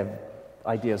reassess their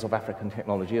ideas of African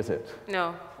technology, is it?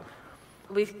 No.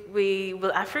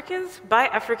 Will Africans buy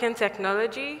African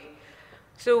technology?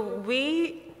 So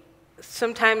we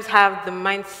sometimes have the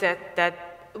mindset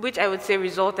that, which I would say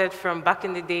resulted from back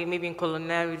in the day, maybe in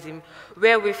colonialism,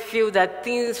 where we feel that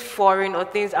things foreign or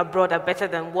things abroad are better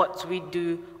than what we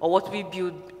do or what we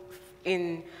build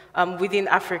within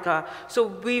Africa. So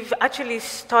we've actually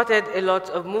started a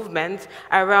lot of movements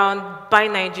around buy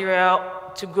Nigeria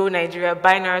to grow Nigeria,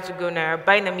 buy Naira to grow Naira,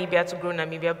 buy Namibia to grow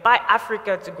Namibia, buy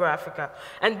Africa to grow Africa.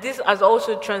 And this has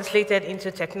also translated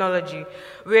into technology,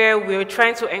 where we're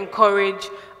trying to encourage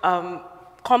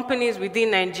companies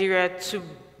within Nigeria to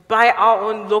buy our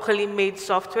own locally made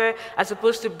software, as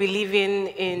opposed to believing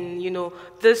in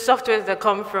the softwares that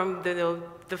come from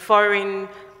the foreign,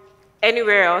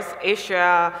 anywhere else,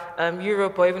 Asia,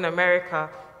 Europe, or even America.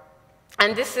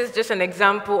 And this is just an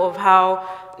example of how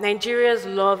Nigerians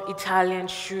love Italian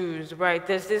shoes, right?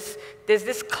 There's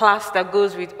this class that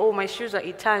goes with, oh, my shoes are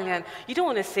Italian. You don't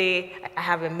want to say, I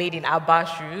have a made in Aba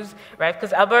shoes, right?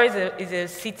 Because Aba is a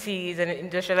city, is an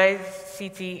industrialized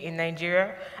city in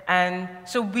Nigeria. And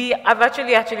so I've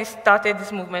actually started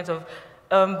this movement of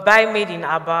buy made in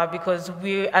Aba, because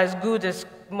we're as good, as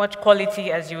much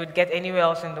quality as you would get anywhere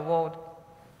else in the world.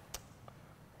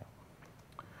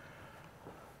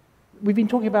 We've been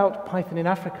talking about Python in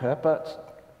Africa,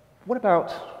 but what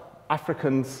about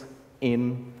Africans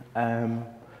in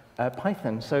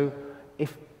Python? So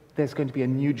if there's going to be a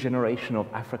new generation of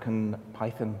African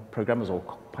Python programmers or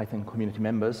Python community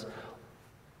members,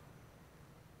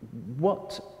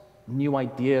 what new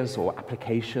ideas or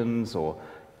applications or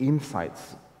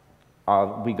insights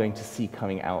are we going to see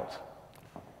coming out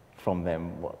from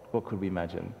them? What could we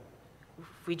imagine?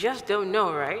 We just don't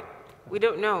know, right? We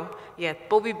don't know yet,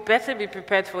 but we better be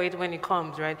prepared for it when it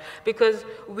comes, right? Because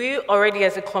we already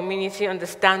as a community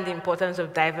understand the importance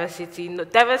of diversity.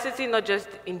 Diversity not just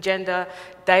in gender,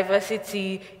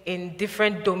 diversity in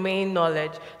different domain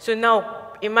knowledge. So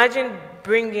now, imagine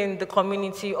bringing the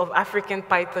community of African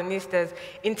Pythonistas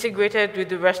integrated with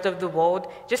the rest of the world.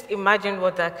 Just imagine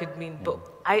what that could mean. But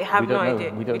I have no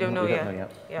idea. We don't know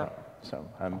yet. Yeah. So,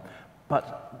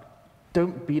 but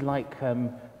don't be like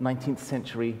 19th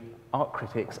century art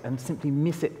critics and simply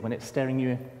miss it when it's staring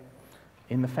you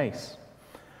in the face.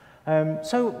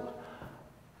 So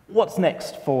what's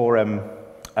next for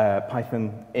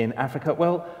Python in Africa?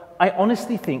 Well, I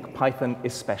honestly think Python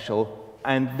is special,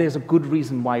 and there's a good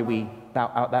reason why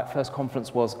that first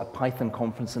conference was a Python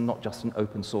conference and not just an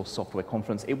open source software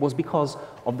conference. It was because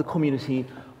of the community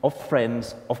of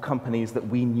friends, of companies that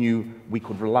we knew we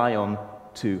could rely on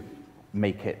to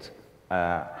make it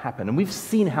happen. And we've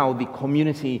seen how the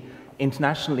community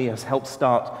internationally has helped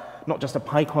start not just a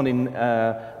PyCon in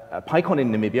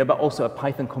Namibia, but also a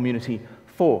Python community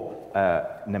for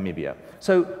Namibia.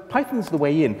 So Python's the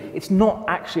way in. It's not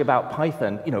actually about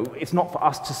Python. You know, it's not for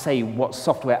us to say what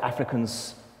software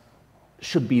Africans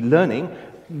should be learning.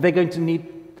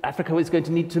 Africa is going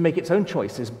to need to make its own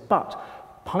choices, but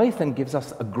Python gives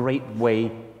us a great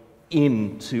way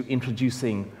into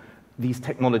introducing these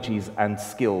technologies and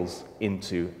skills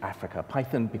into Africa.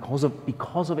 Python, because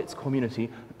of its community,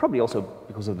 probably also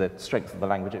because of the strength of the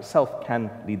language itself,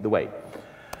 can lead the way.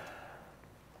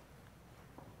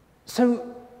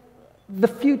 So the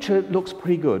future looks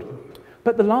pretty good.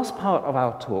 But the last part of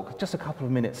our talk, just a couple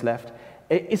of minutes left,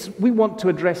 is we want to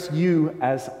address you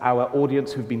as our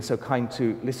audience who've been so kind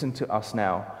to listen to us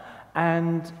now.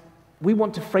 And we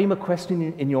want to frame a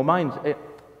question in your mind.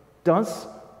 Does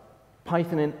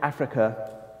Python in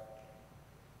Africa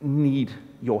need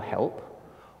your help,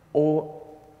 or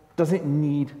does it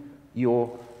need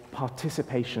your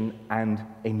participation and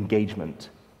engagement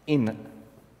in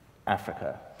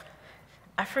Africa?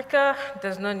 Africa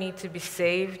does not need to be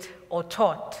saved or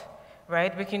taught,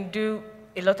 right? We can do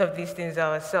a lot of these things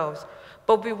ourselves,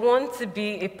 but we want to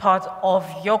be a part of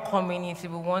your community.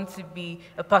 We want to be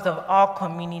a part of our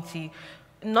community,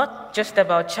 not just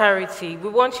about charity. We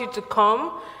want you to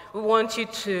come. We want you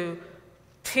to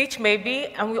teach, maybe,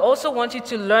 and we also want you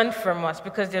to learn from us,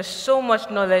 because there's so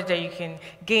much knowledge that you can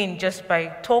gain just by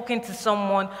talking to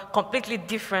someone completely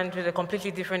different with a completely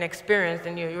different experience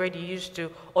than you're already used to,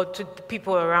 or to the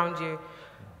people around you.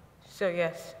 So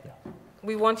yes,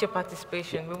 we want your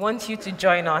participation. We want you to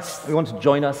join us. We want to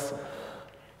join us.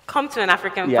 Come to an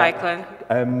African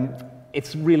PyCon.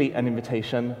 It's really an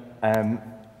invitation.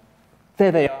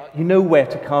 There they are. You know where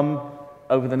to come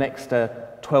over the next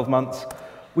 12 months.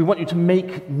 We want you to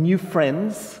make new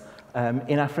friends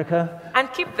in Africa.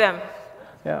 And keep them.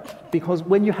 Yeah, because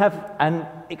when you have an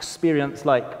experience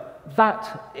like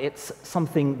that, it's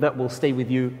something that will stay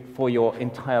with you for your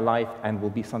entire life and will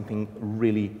be something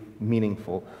really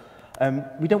meaningful.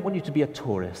 We don't want you to be a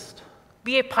tourist.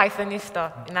 Be a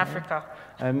Pythonista in Africa.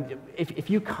 If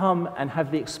you come and have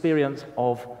the experience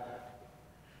of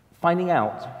finding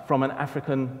out from an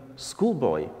African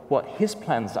schoolboy what his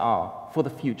plans are for the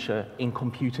future in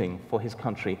computing for his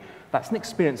country, that's an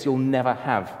experience you'll never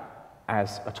have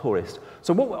as a tourist.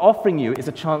 So what we're offering you is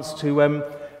a chance to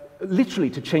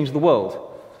literally to change the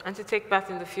world. And to take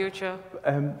part in the future.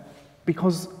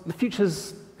 Because the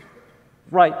future's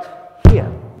right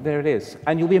here. There it is.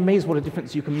 And you'll be amazed what a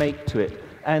difference you can make to it.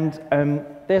 And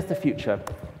there's the future.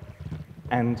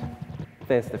 And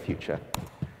there's the future.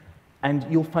 And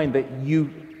you'll find that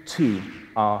you, too,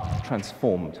 are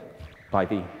transformed by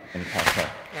the encounter.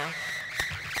 Yeah.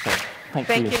 So,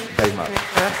 thank you very much.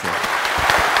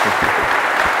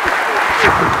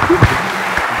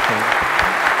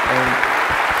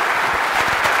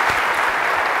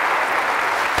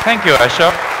 Thank you,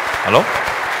 Aisha. Hello?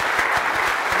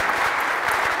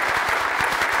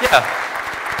 Yeah.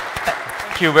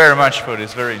 Thank you very much for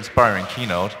this very inspiring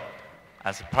keynote.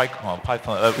 As a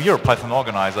EuroPython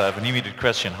organizer, I have an immediate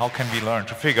question. How can we learn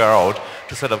to figure out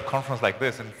to set up a conference like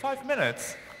this in 5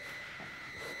 minutes?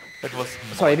 That was...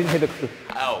 Sorry, I didn't hear the...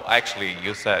 Oh, actually,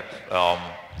 you said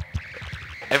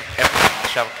everything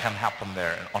can happen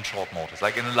there on short notice,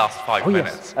 like in the last 5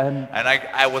 minutes. Yes. And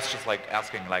I was just like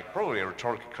asking, like probably a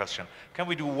rhetorical question, can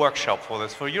we do a workshop for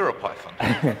this for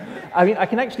EuroPython? I mean, I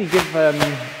can actually give...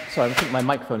 sorry, I think my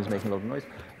microphone is making a lot of noise.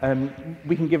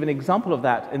 We can give an example of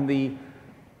that in the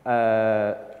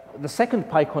second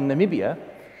PyCon Namibia.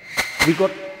 We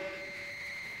got...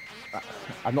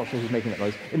 I'm not sure who's making that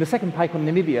noise. In the second PyCon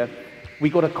Namibia, we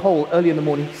got a call early in the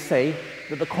morning to say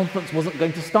that the conference wasn't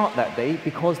going to start that day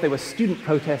because there were student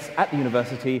protests at the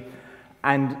university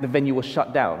and the venue was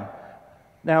shut down.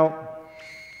 Now,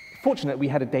 fortunately, we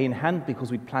had a day in hand because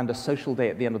we'd planned a social day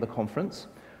at the end of the conference.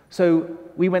 So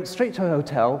we went straight to a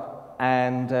hotel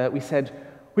and we said,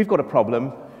 we've got a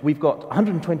problem. We've got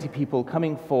 120 people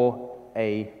coming for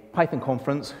a Python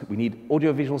conference. We need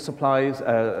audiovisual supplies,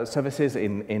 services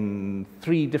in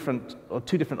two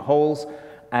different halls,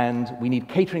 and we need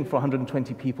catering for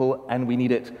 120 people, and we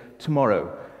need it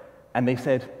tomorrow. And they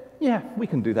said, yeah, we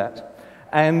can do that.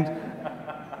 And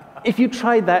if you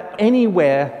tried that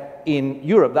anywhere in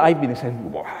Europe that I've been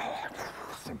saying, wow,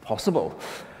 it's impossible.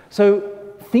 So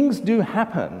things do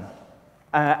happen,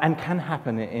 and can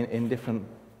happen in different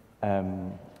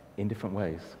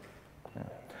ways.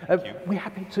 Yeah. We're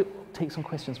happy to take some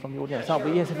questions from the audience, aren't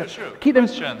we? Yes, sure. Keep them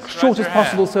Questions. short Raise as your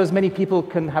possible hand. so as many people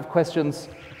can have questions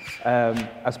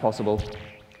as possible.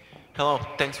 Hello,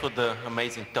 thanks for the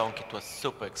amazing talk. It was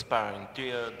super inspiring.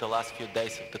 During the last few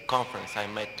days of the conference, I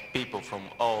met people from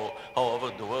all over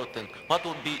the world. And what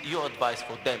would be your advice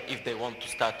for them if they want to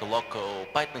start a local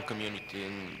Python community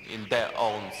in their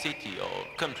own city or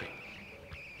country?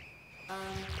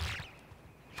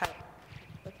 Hi.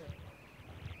 Okay.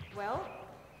 Well,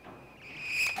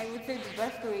 I would say the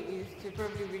best way is to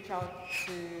probably reach out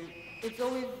to. It's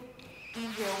always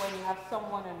easier when you have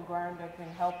someone on ground that can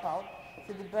help out.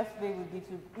 So the best way would be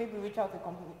to maybe reach out to a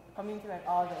community like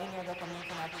ours or any other community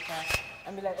in Africa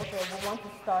and be like, okay, we want to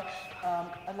start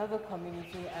another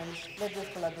community and let this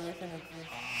collaboration exist.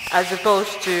 As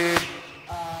opposed to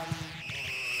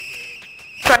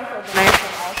trying to organize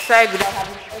from outside without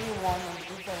having anyone on the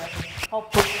inside that can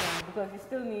help push them, because you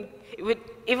still need,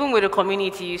 even with a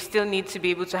community, you still need to be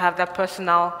able to have that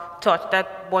personal touch,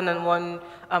 that one-on-one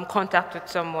contact with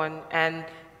someone. And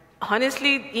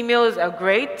honestly, emails are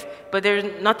great, but there's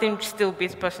nothing still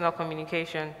beats personal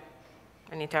communication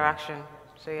and interaction.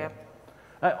 So yeah.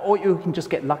 Or you can just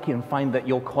get lucky and find that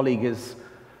your colleague is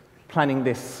planning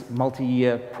this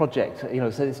multi-year project. You know,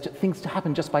 so it's just, things to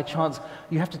happen just by chance.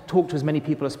 You have to talk to as many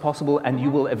people as possible, and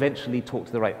you will eventually talk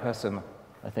to the right person,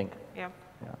 I think. Yeah.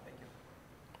 Yeah.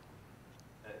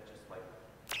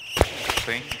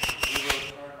 Thing.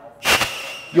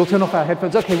 You'll turn off our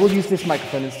headphones. Okay, we'll use this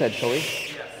microphone instead, shall we?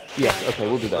 Yes, okay,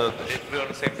 we'll do that. We're on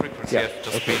the same frequency. Yeah, I've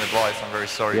just okay. been advised. I'm very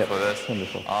sorry Yeah, for this.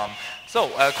 wonderful.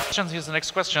 Questions. Here's the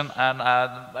next question. And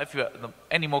if you have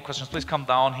any more questions, please come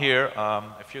down here.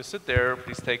 If you sit there,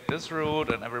 please take this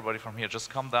route, and everybody from here just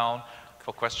come down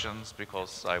for questions,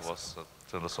 because I was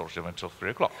at the social event until 3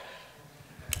 o'clock.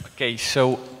 Okay,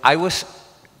 so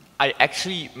I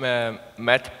actually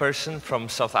met a person from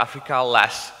South Africa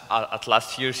at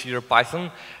last year's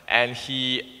EuroPython, and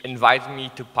he invited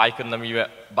me to PyCon Namibia,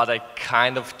 but I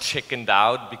kind of chickened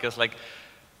out because, like,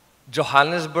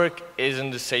 Johannesburg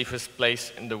isn't the safest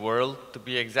place in the world, to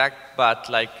be exact. But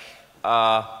like,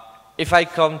 if I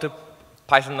come to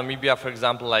Python Namibia, for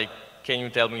example, like, can you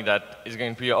tell me that it's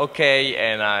going to be okay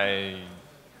and I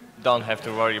don't have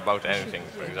to worry about anything,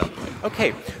 for example?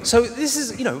 Okay, so this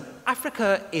is, you know,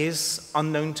 Africa is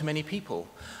unknown to many people.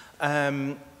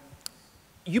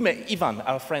 You met Ivan,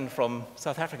 our friend from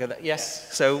South Africa,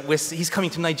 yes? So he's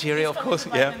coming to Nigeria, of course.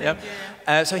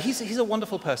 Yeah. So he's a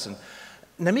wonderful person.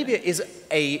 Namibia is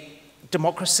a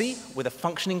democracy with a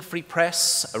functioning free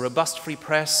press, a robust free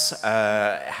press,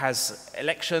 has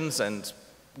elections and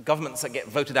governments that get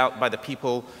voted out by the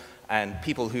people, and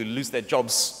people who lose their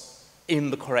jobs in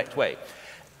the correct way.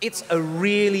 It's a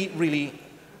really, really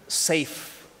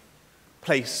safe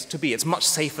place to be. It's much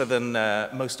safer than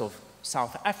most of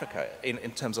South Africa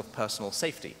in terms of personal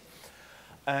safety.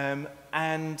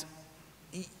 And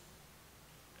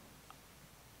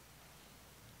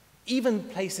even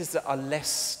places that are less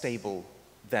stable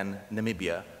than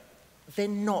Namibia, they're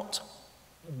not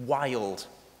wild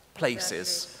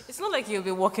places. Exactly. It's not like you'll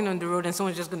be walking on the road and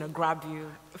someone's just going to grab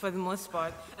you, for the most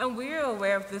part. And we're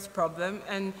aware of this problem,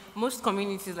 and most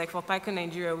communities, like for PyCon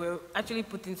Nigeria, we're actually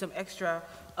putting some extra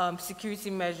security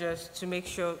measures to make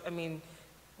sure, I mean,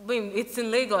 it's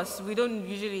in Lagos. We don't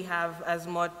usually have as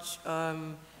much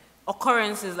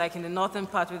occurrences like in the northern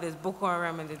part where there's Boko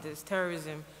Haram and there's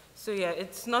terrorism. So yeah,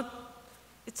 it's not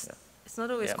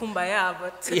always kumbaya,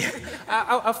 but... Yeah.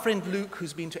 Our friend Luke,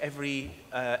 who's been to every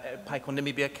PyCon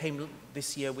Namibia, came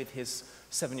this year with his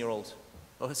 7-year-old,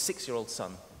 or his 6-year-old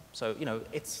son. So, you know,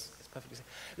 it's perfectly safe.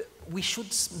 We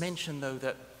should mention, though,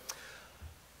 that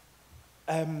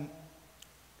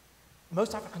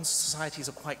most African societies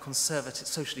are quite conservative,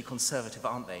 socially conservative,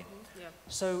 aren't they? Yeah.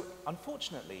 So,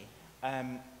 unfortunately,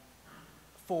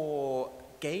 for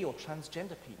gay or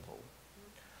transgender people,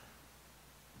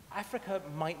 Africa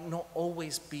might not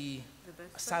always be,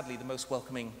 sadly, the most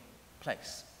welcoming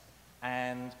place.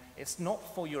 And it's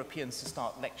not for Europeans to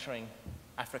start lecturing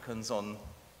Africans on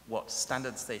what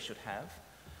standards they should have.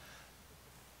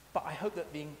 But I hope that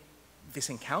this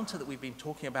encounter that we've been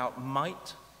talking about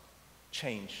might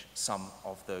change some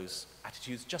of those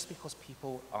attitudes, just because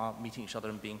people are meeting each other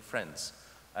and being friends.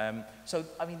 So,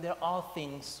 I mean, there are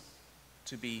things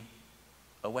to be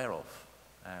aware of.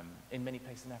 In many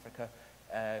places in Africa,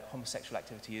 homosexual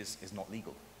activity is not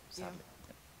legal, sadly.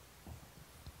 Yeah.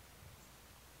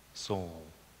 So,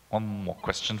 one more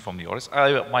question from the audience.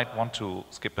 I might want to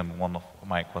skip in one of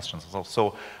my questions as well.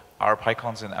 So, are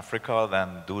PyCons in Africa,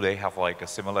 then do they have like a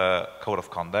similar code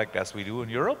of conduct as we do in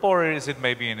Europe, or is it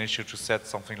maybe an issue to set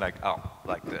something like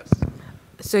this?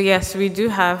 So yes, we do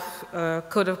have a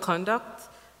code of conduct,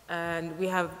 and we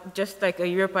have just like a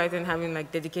EuroPython having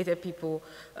like dedicated people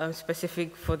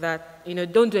specific for that. You know,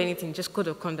 don't do anything, just code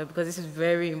of conduct, because this is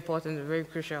very important and very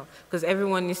crucial, because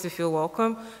everyone needs to feel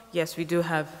welcome. Yes, we do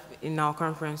have in our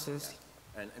conferences.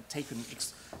 And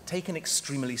taken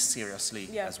extremely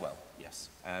seriously as well. Yes,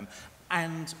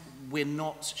 and we're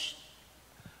not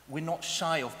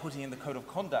shy of putting in the code of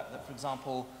conduct that, for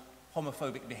example,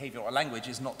 homophobic behavior or language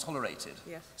is not tolerated.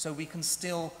 Yes. So we can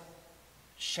still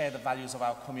share the values of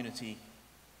our community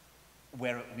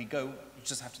where we go. You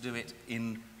just have to do it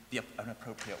in an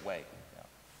appropriate way. Yeah.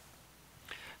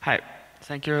 Hi,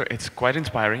 thank you. It's quite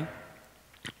inspiring.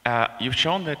 You've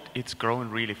shown that it's growing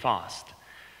really fast.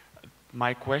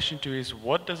 My question to you is,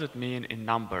 what does it mean in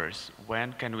numbers?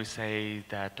 When can we say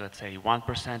that, let's say,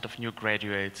 1% of new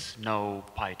graduates know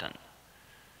Python?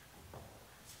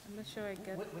 I'm not sure I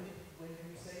get it. When can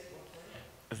you say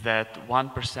it? That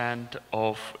 1%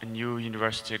 of new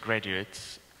university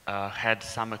graduates had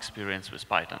some experience with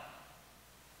Python.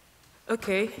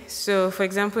 Okay, so for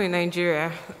example, in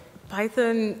Nigeria,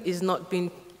 Python is not being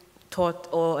taught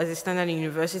or as a standard in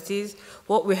universities.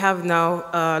 What we have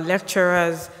now,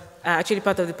 lecturers are actually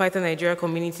part of the Python Nigeria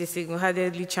community,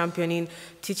 single-handedly championing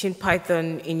teaching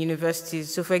Python in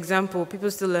universities. So for example, people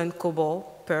still learn COBOL,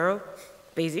 Perl,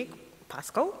 Basic,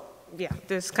 Pascal. Yeah,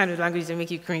 those kind of languages that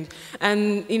make you cringe.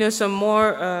 And, you know, some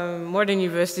more modern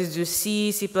universities do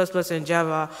C, C++, and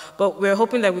Java. But we're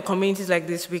hoping that with communities like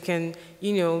this, we can,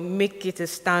 you know, make it a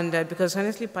standard. Because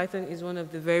honestly, Python is one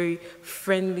of the very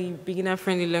friendly,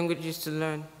 beginner-friendly languages to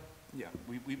learn. Yeah,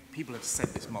 people have said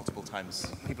this multiple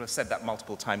times. People have said that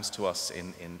multiple times to us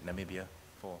in Namibia,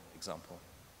 for example.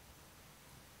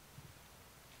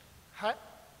 Hi.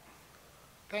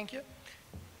 Thank you.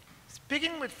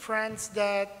 Speaking with friends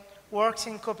that works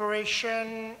in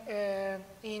cooperation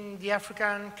in the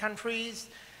African countries,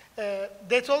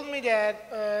 they told me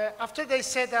that after they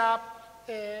set up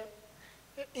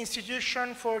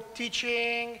institution for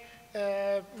teaching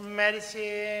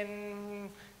medicine,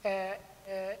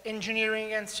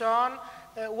 engineering, and so on,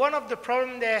 one of the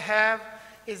problems they have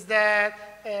is that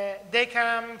they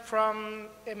come from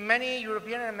many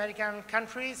European and American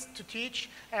countries to teach,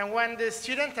 and when the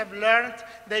students have learned,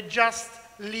 they just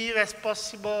leave as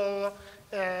possible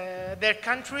their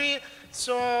country.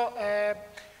 So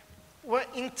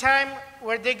in time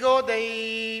where they go,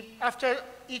 after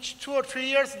each 2 or 3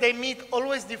 years, they meet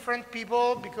always different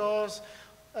people because,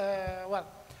 well,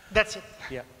 that's it.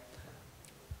 Yeah.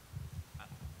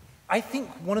 I think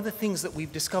one of the things that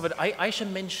we've discovered, Aisha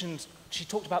mentioned, she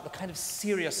talked about the kind of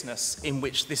seriousness in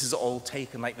which this is all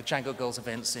taken, like the Django Girls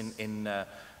events in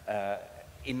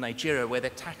Nigeria, where they're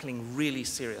tackling really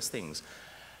serious things.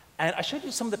 And I showed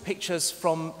you some of the pictures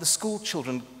from the school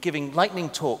children giving lightning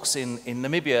talks in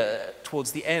Namibia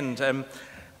towards the end.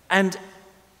 And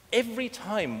every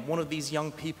time one of these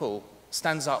young people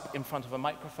stands up in front of a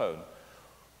microphone,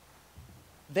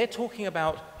 they're talking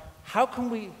about how can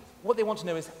we, what they want to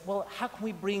know is, well, how can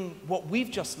we bring what we've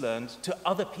just learned to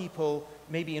other people,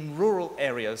 maybe in rural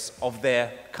areas of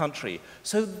their country?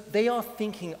 So they are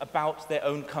thinking about their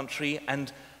own country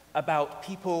and about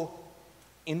people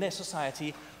in their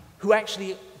society who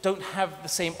actually don't have the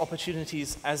same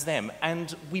opportunities as them.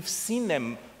 And we've seen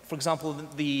them, for example,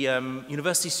 the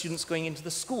university students going into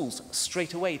the schools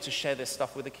straight away to share their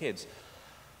stuff with the kids.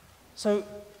 So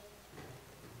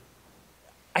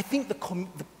I think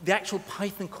the actual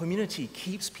Python community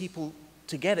keeps people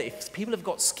together. If people have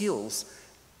got skills,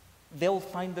 they'll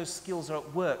find those skills are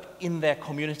at work in their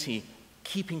community,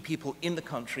 keeping people in the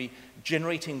country,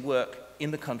 generating work in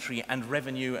the country, and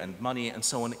revenue and money and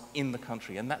so on in the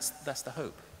country. And that's the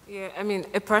hope. Yeah, I mean,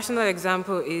 a personal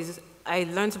example is I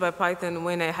learned about Python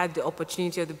when I had the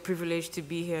opportunity or the privilege to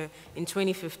be here in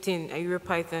 2015 at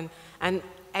EuroPython. And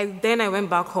then I went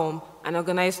back home and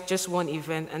organized just one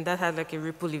event, and that had like a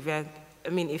ripple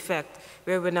effect,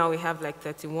 where now we have like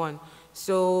 31.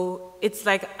 So it's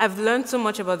like I've learned so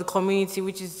much about the community,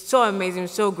 which is so amazing,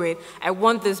 so great. I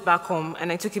want this back home,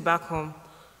 and I took it back home.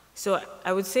 So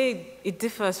I would say it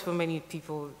differs for many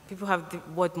people. People have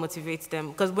what motivates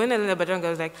them. Because when I learned about Django, I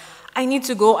was like, I need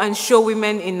to go and show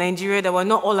women in Nigeria that we're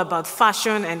not all about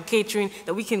fashion and catering,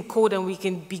 that we can code and we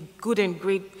can be good and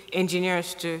great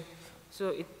engineers too.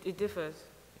 So it differs.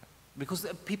 Because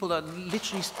people are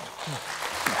literally...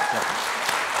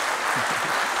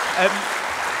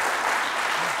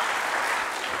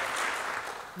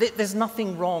 There's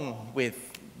nothing wrong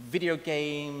with video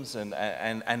games and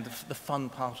the fun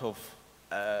part of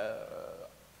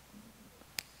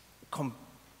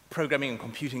programming and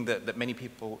computing that many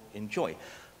people enjoy.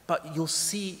 But you'll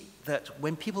see that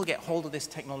when people get hold of this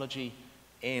technology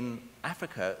in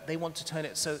Africa, they want to turn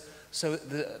it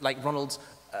like Ronald's,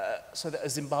 so that a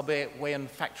Zimbabwean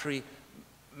factory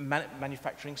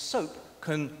manufacturing soap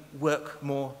can work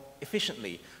more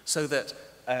efficiently, so that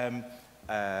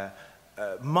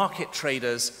market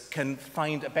traders can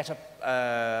find a better,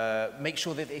 make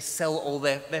sure that they sell all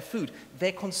their food.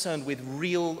 They're concerned with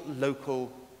real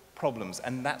local problems,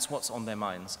 and that's what's on their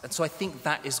minds. And so I think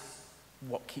that is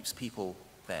what keeps people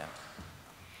there.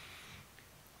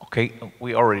 Okay,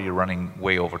 we're already running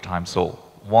way over time, so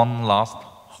one last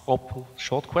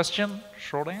short question,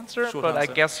 short answer, but I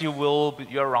guess you're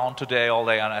around today all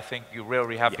day, and I think you're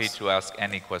really happy to ask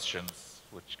any questions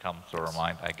which come to our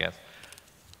mind, I guess.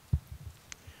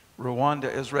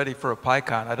 Rwanda is ready for a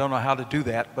PyCon. I don't know how to do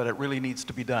that, but it really needs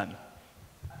to be done.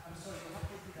 I'm sorry,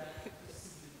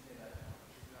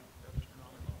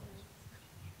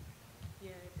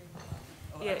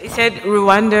 Yeah, he said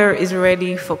Rwanda is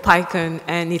ready for PyCon,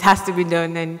 and it has to be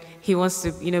done, and he wants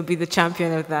to, be the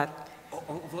champion of that.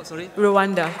 What, sorry?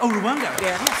 Rwanda. Oh, Rwanda.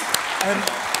 Yeah.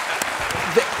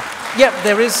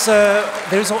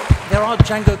 There are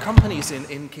Django companies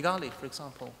in Kigali, for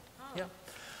example. Yeah.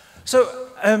 So,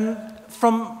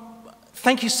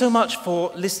 thank you so much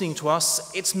for listening to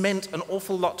us. It's meant an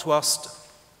awful lot to us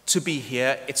to be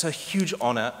here. It's a huge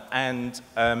honor, and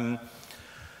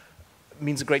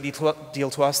means a great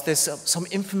deal to us. There's some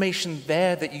information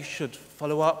there that you should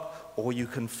follow up, or you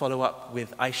can follow up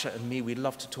with Aisha and me. We'd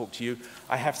love to talk to you.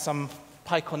 I have some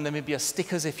PyCon Namibia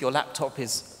stickers if your laptop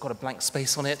has got a blank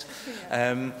space on it.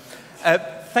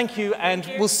 Thank you, and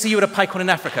we'll see you at a PyCon in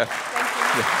Africa.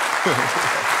 Thank you.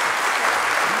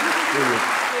 Yeah.